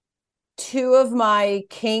two of my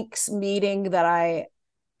kinks meeting that I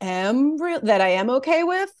am okay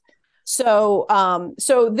with. So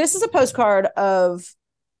this is a postcard of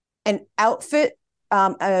an outfit.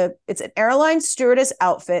 It's an airline stewardess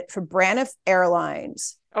outfit for Braniff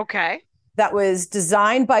Airlines Okay. that was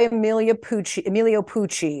designed by Emilio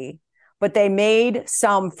Pucci, but they made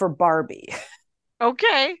some for Barbie.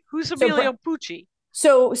 Okay. Who's So Emilio Pucci?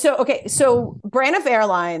 so Braniff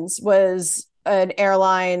Airlines was an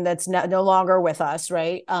airline that's no longer with us,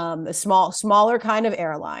 right? A smaller kind of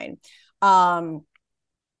airline. Um,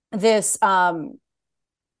 this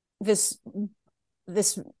this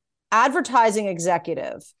this advertising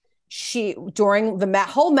executive, she during the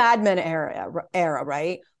whole Mad Men era,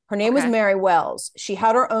 right? Her name was Okay. Mary Wells. She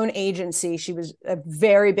had her own agency. She was a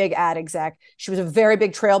very big ad exec. She was a very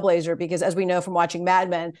big trailblazer because, as we know from watching Mad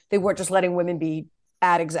Men, they weren't just letting women be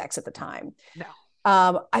ad execs at the time. No.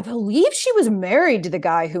 I believe she was married to the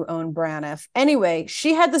guy who owned Braniff. Anyway,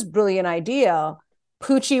 she had this brilliant idea.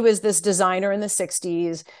 Pucci was this designer in the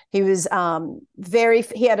 60s. He was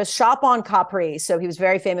he had a shop on Capri. So he was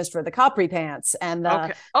very famous for the Capri pants and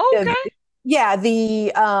Okay. Okay.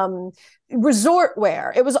 the resort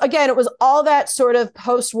wear. It was all that sort of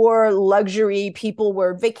post-war luxury. People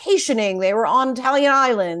were vacationing. They were on Italian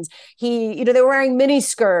islands. They were wearing mini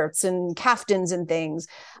skirts and caftans and things,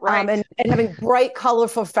 Right. and having bright,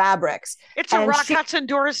 colorful fabrics. It's a And Rock Hudson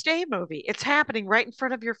Doris Day movie. It's happening right in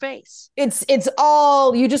front of your face. it's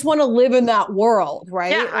all, you just want to live in that world,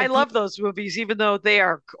 right? Yeah, I love those movies, even though they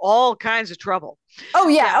are all kinds of trouble. Oh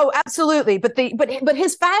yeah. Yeah. Oh, absolutely. But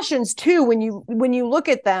his fashions too, when you look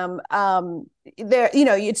at them,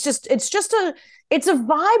 it's just a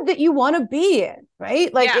vibe that you want to be in,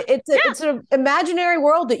 right? Like Yeah. it's an imaginary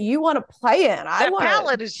world that you want to play in. That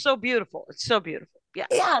palette is so beautiful. It's so beautiful. Yeah.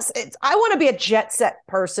 Yes, I want to be a jet set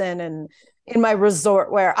person and in my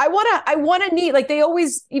resort wear. I want to need, like, they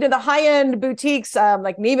always, the high end boutiques,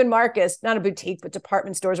 like Neiman Marcus, not a boutique, but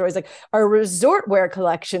department stores are always like, our resort wear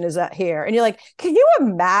collection is at here. And you're like, can you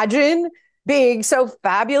imagine being so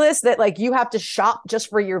fabulous that like you have to shop just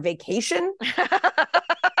for your vacation?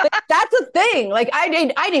 Like, that's a thing. Like I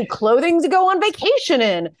need clothing to go on vacation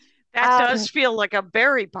in. That does feel like a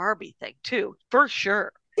very Barbie thing too, for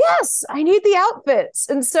sure. Yes, I need the outfits.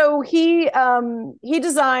 And so he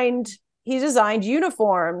designed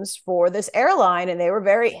uniforms for this airline, and they were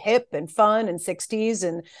very hip and fun and 60s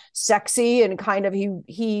and sexy, and kind of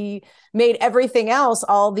he made everything else,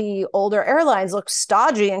 all the older airlines, look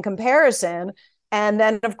stodgy in comparison. And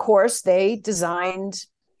then of course they designed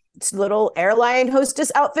little airline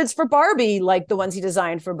hostess outfits for Barbie, like the ones he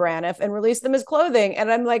designed for Braniff, and released them as clothing. And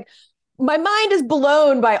I'm like, my mind is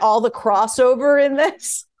blown by all the crossover in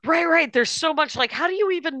this. Right. There's so much, like, how do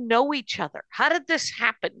you even know each other? How did this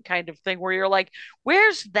happen kind of thing where you're like,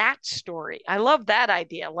 where's that story? I love that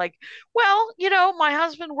idea. Like, well, my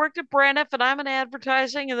husband worked at Braniff and I'm in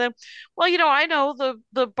advertising. And then, well, I know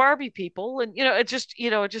the Barbie people, and, it just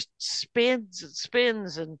spins and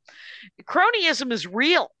spins, and cronyism is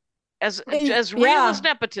real, as real as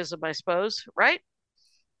nepotism, I suppose. Right.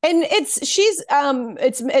 And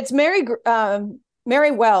it's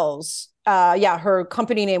Mary Wells. Her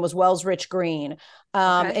company name was Wells Rich Green.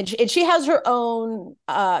 Okay. And she has her own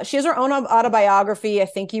autobiography. I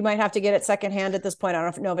think you might have to get it secondhand at this point. I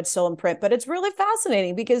don't know if it's still in print, but it's really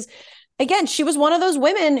fascinating because, again, she was one of those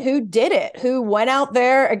women who did it, who went out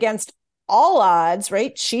there against all odds,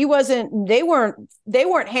 right? They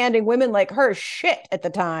weren't handing women like her shit at the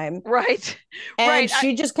time. Right. And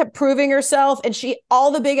she just kept proving herself. And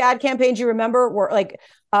all the big ad campaigns you remember were like,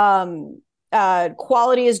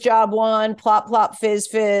 quality is job one, plop plop fizz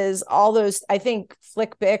fizz, all those, I think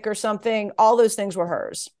Flick Bick or something, all those things were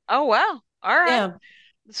hers. Oh wow. All right. Yeah.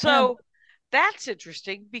 So that's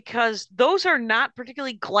interesting because those are not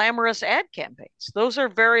particularly glamorous ad campaigns. Those are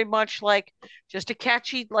very much like just a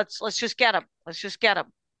catchy, let's just get them. Let's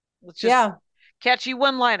just catchy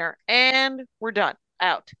one-liner, and we're done,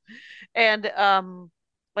 out. And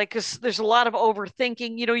like, because there's a lot of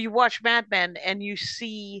overthinking. You watch Mad Men and you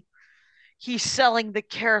see he's selling the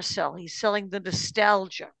carousel, he's selling the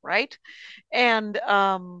nostalgia, right? And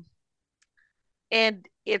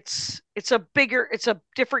it's a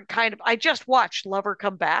different kind of. I just watched Lover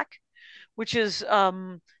Come Back, which is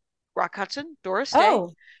Rock Hudson, Doris Day.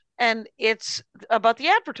 Oh. And it's about the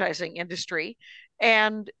advertising industry.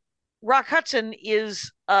 And Rock Hudson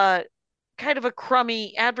is kind of a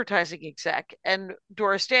crummy advertising exec, and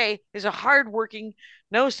Doris Day is a hardworking,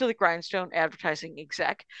 nose to the grindstone advertising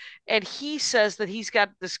exec. And he says that he's got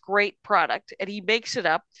this great product, and he makes it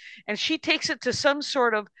up, and she takes it to some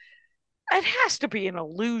sort of. It has to be an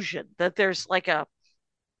illusion that there's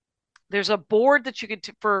a board that you could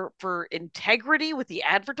for integrity with the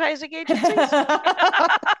advertising agencies.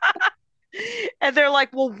 And they're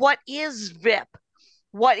like, well, what is VIP?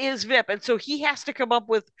 What is VIP? And so he has to come up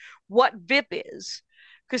with what VIP is,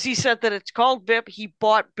 because he said that it's called VIP. He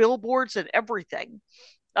bought billboards and everything,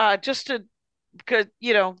 just to, because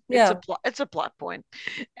it's a plot point.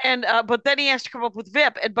 And but then he has to come up with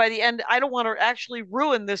VIP. And by the end, I don't want to actually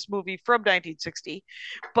ruin this movie from 1960,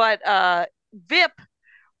 but VIP,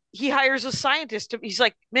 he hires a scientist. He's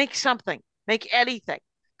like, make something, make anything,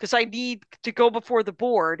 because I need to go before the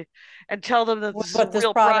board and tell them that this is a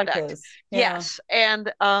real product. Yeah. Yes.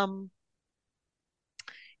 And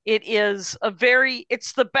it's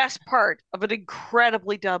the best part of an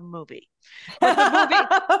incredibly dumb movie. But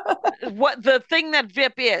the movie, the thing that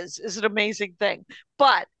VIP is an amazing thing.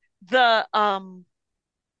 But the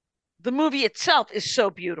movie itself is so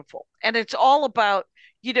beautiful. And it's all about,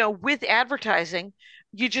 with advertising,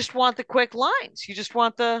 you just want the quick lines. You just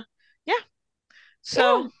want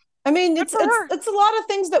So, I mean, it's a lot of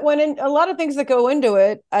things that went in, a lot of things that go into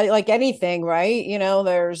it. Like anything, right?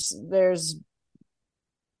 There's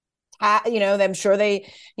I'm sure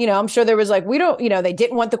there was like, we don't, they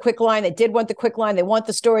didn't want the quick line. They did want the quick line. They want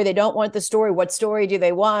the story. They don't want the story. What story do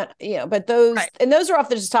they want? But those, right. And those are off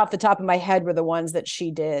the top of my head were the ones that she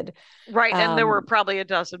did. Right. And there were probably a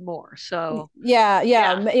dozen more. So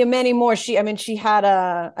yeah. Many more. She had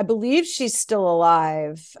I believe she's still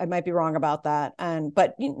alive. I might be wrong about that.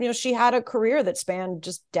 But she had a career that spanned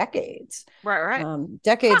just decades. Right.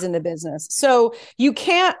 Decades in the business. So you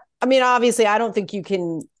can't, obviously I don't think you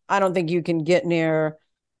can get near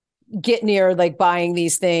like buying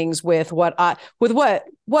these things with what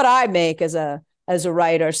I make as a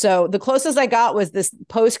writer. So the closest I got was this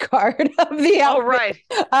postcard of the outfit. Oh, right.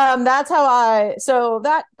 That's how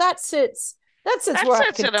that sits where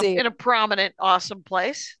I can see in a prominent, awesome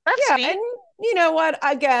place. That's neat. And you know what?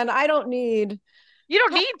 Again, I don't need. You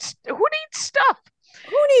don't need. Who needs stuff?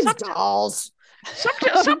 Who needs dolls?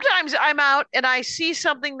 Sometimes I'm out and I see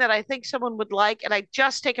something that I think someone would like, and I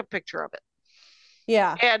just take a picture of it.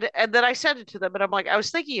 Yeah. And then I send it to them, and I'm like, I was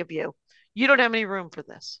thinking of you. You don't have any room for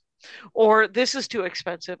this, or this is too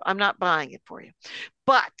expensive. I'm not buying it for you.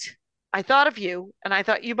 But I thought of you, and I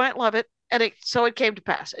thought you might love it, and so it came to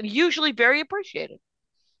pass, and usually very appreciated.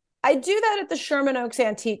 I do that at the Sherman Oaks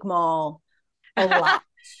Antique Mall a lot.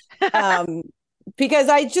 Because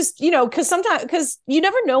I just, because you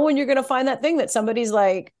never know when you're going to find that thing that somebody's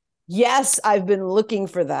like, yes, I've been looking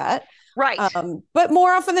for that. Right. But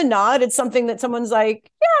more often than not, it's something that someone's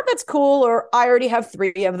like, yeah, that's cool. Or I already have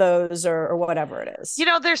 3 of those or whatever it is.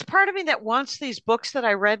 There's part of me that wants these books that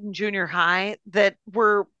I read in junior high they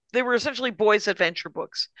were essentially boys' adventure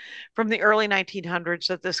books from the early 1900s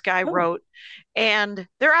that this guy wrote. And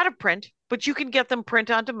they're out of print, but you can get them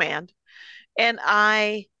print on demand. And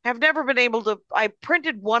I have never been able to. I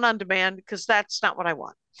printed one on demand because that's not what I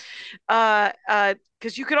want.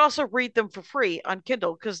 Because you could also read them for free on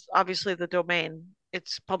Kindle, because obviously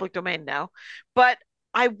it's public domain now. But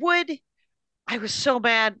I was so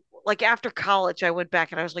mad. Like after college, I went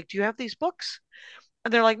back and I was like, "Do you have these books?"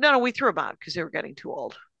 And they're like, "No, we threw them out because they were getting too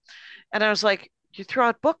old." And I was like, "You threw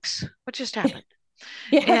out books? What just happened?"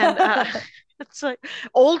 And it's like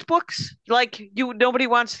old books, like nobody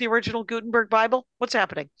wants the original Gutenberg Bible. What's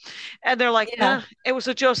happening? And they're like, it was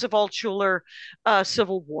a Joseph Altshuler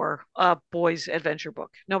Civil War boys adventure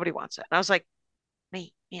book. Nobody wants it. And I was like,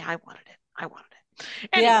 me, I wanted it.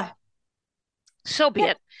 Anyway, so be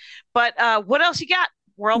it. But what else you got?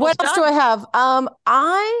 We're almost done. What else do I have?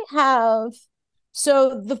 I have.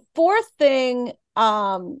 So the 4th thing,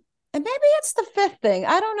 and maybe it's the 5th thing.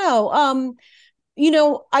 I don't know.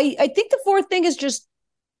 I think the 4th thing is just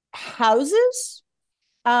houses.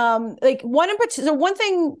 Like one in particular. So one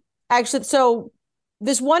thing actually. So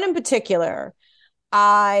this one in particular,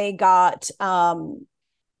 I got. I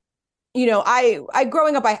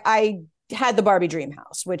growing up, I had the Barbie dream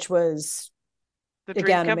house, which was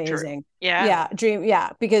again amazing. Yeah. Dream. Yeah,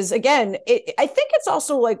 because again, I think it's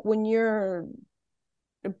also like when you're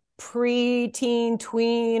pre-teen,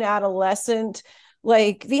 tween, adolescent,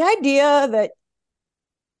 like the idea that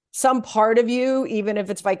some part of you, even if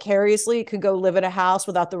it's vicariously, could go live in a house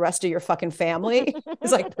without the rest of your fucking family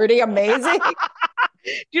is like pretty amazing.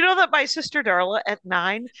 Do you know that my sister Darla at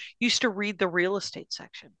 9 used to read the real estate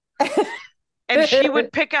section? And she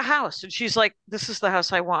would pick a house and she's like, this is the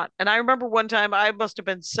house I want. And I remember one time I must have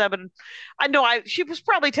been 7. She was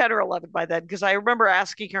probably 10 or 11 by then, because I remember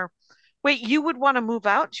asking her, wait, you would want to move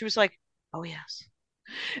out? She was like, oh, yes.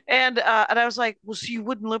 And I was like, well, so you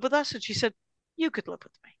wouldn't live with us? And she said, you could live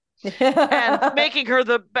with me. And making her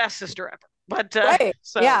the best sister ever. But right.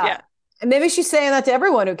 So yeah. And maybe she's saying that to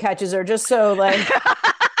everyone who catches her, just so like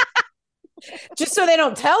Just so they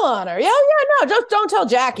don't tell on her. Yeah, no, just don't tell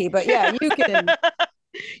Jackie. But yeah, you can.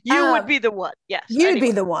 You would be the one. Yes. You'd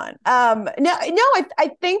be the one.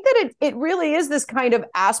 I think that it really is this kind of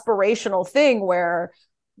aspirational thing where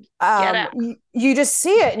you just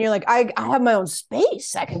see it and you're like, I have my own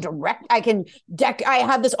space. I can direct, I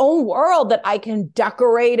have this own world that I can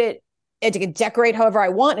decorate it. And can decorate however I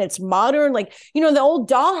want. And it's modern. Like, the old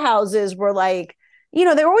doll houses were like, they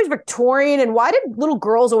were always Victorian. And why did little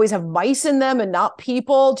girls always have mice in them and not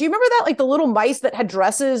people? Do you remember that? Like the little mice that had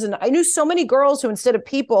dresses. And I knew so many girls who instead of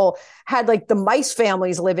people had like the mice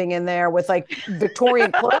families living in there with like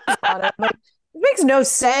Victorian clothes on it. Like, it makes no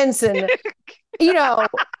sense. And, I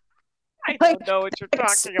don't know what you're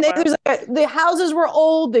talking about. The houses were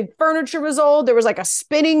old. The furniture was old. There was like a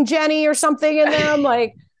spinning Jenny or something in them.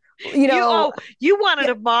 Like, you wanted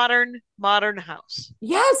a modern house.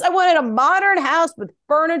 Yes, I wanted a modern house with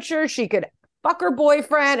furniture. She could fuck her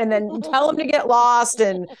boyfriend and then tell him to get lost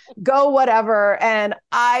and go whatever. And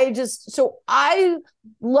I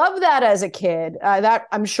love that as a kid. That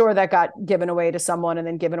I'm sure that got given away to someone and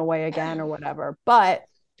then given away again or whatever. But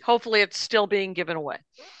hopefully it's still being given away.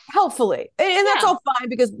 Hopefully. And that's all fine,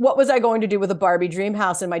 because what was I going to do with a Barbie dream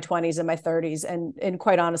house in my 20s and my 30s and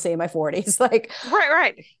quite honestly in my 40s? Like,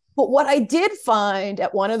 right. But what I did find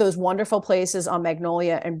at one of those wonderful places on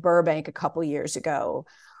Magnolia and Burbank a couple years ago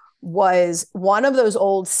was one of those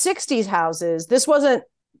old 60s houses.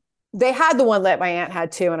 They had the one that my aunt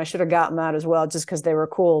had too, and I should have gotten that as well just because they were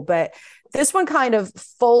cool. But this one kind of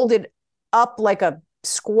folded up like a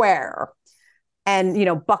square and,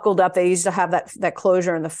 buckled up. They used to have that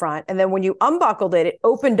closure in the front. And then when you unbuckled it, it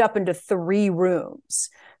opened up into 3 rooms.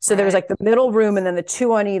 So there was like the middle room and then the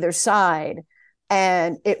 2 on either side.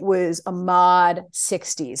 And it was a mod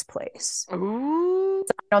 60s place. Ooh.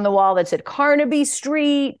 On the wall that said Carnaby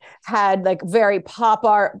Street, had like very pop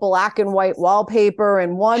art, black and white wallpaper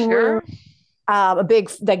in one room, a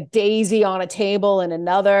big like daisy on a table in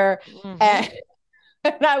another. And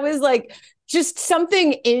I was like, just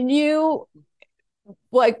something in you,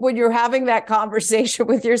 like when you're having that conversation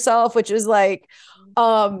with yourself, which is like,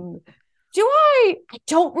 I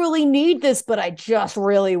don't really need this, but I just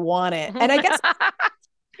really want it. And I guess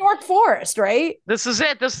Dork Forest, right? This is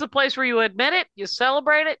it. This is the place where you admit it, you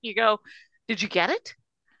celebrate it, you go, did you get it?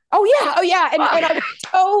 Oh yeah. And I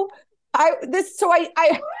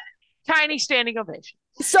tiny standing ovation.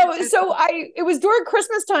 It was during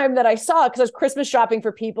Christmas time that I saw it because I was Christmas shopping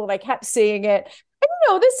for people and I kept seeing it.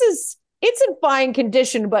 And it's in fine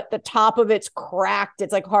condition, but the top of it's cracked.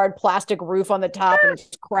 It's like hard plastic roof on the top and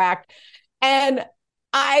it's cracked. And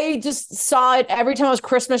I just saw it every time I was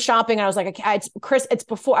Christmas shopping. And I was like, it's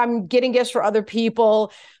before I'm getting gifts for other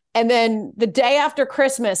people. And then the day after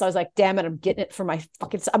Christmas, I was like, damn it, I'm getting it for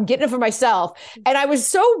myself. And I was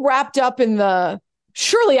so wrapped up in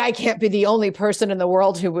surely I can't be the only person in the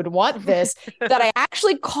world who would want this, that I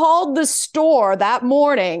actually called the store that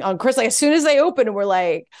morning on Christmas. Like, as soon as they opened and were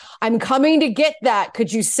like, I'm coming to get that.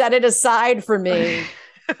 Could you set it aside for me?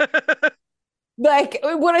 Like,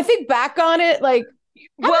 when I think back on it, like,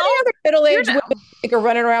 how many other middle-aged women are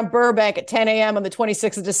running around Burbank at 10 a.m. on the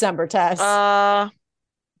 26th of December, Tess?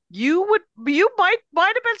 You might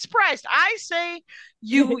have been surprised. I say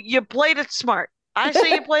you played it smart. I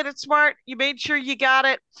say you played it smart. You made sure you got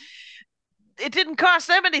it. It didn't cost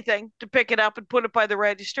them anything to pick it up and put it by the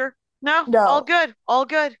register. No. All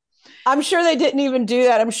good. I'm sure they didn't even do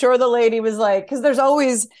that. I'm sure the lady was like, because there's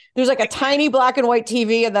like a tiny black and white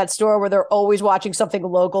TV in that store where they're always watching something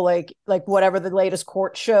local, like whatever the latest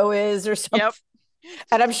court show is or something. Yep.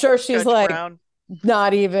 And I'm sure she's Judge like, Brown.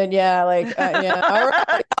 Not even, yeah, like, yeah. All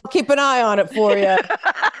right, I'll keep an eye on it for you.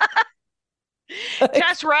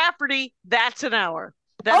 Tess Rafferty, that's an hour.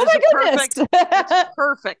 That's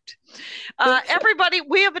perfect. Everybody,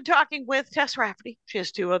 we have been talking with Tess Rafferty. She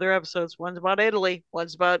has 2 other episodes. One's about Italy,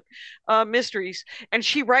 one's about mysteries. And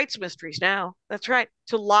she writes mysteries now. That's right.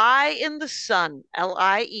 To Lie in the Sun,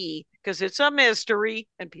 LIE, because it's a mystery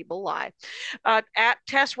and people lie. At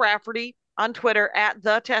Tess Rafferty on Twitter, at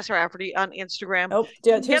the Tess Rafferty on Instagram. Oh,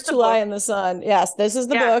 just To Lie in the Sun. Yes, this is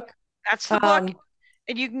the book. That's the book.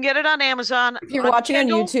 And you can get it on Amazon. If you're watching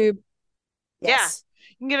Kindle. On YouTube. Yes. Yeah.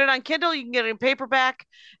 You can get it on Kindle. You can get it in paperback.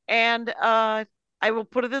 And I will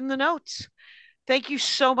put it in the notes. Thank you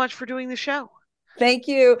so much for doing the show. Thank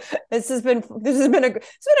you. This has been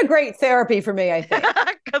a great therapy for me, I think.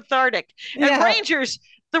 Cathartic. Yeah. And Rangers,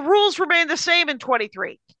 the rules remain the same in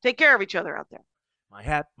 23. Take care of each other out there. My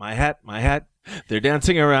hat, my hat, my hat. They're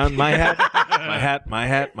dancing around my hat. My hat, my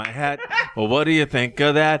hat, my hat. Well, what do you think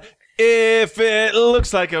of that? If it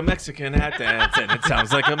looks like a Mexican hat dance and it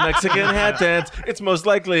sounds like a Mexican hat dance, it's most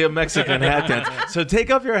likely a Mexican hat dance. So take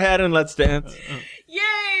off your hat and let's dance.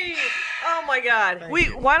 Yay! Oh my God.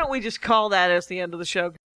 Why don't we just call that as the end of the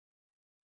show?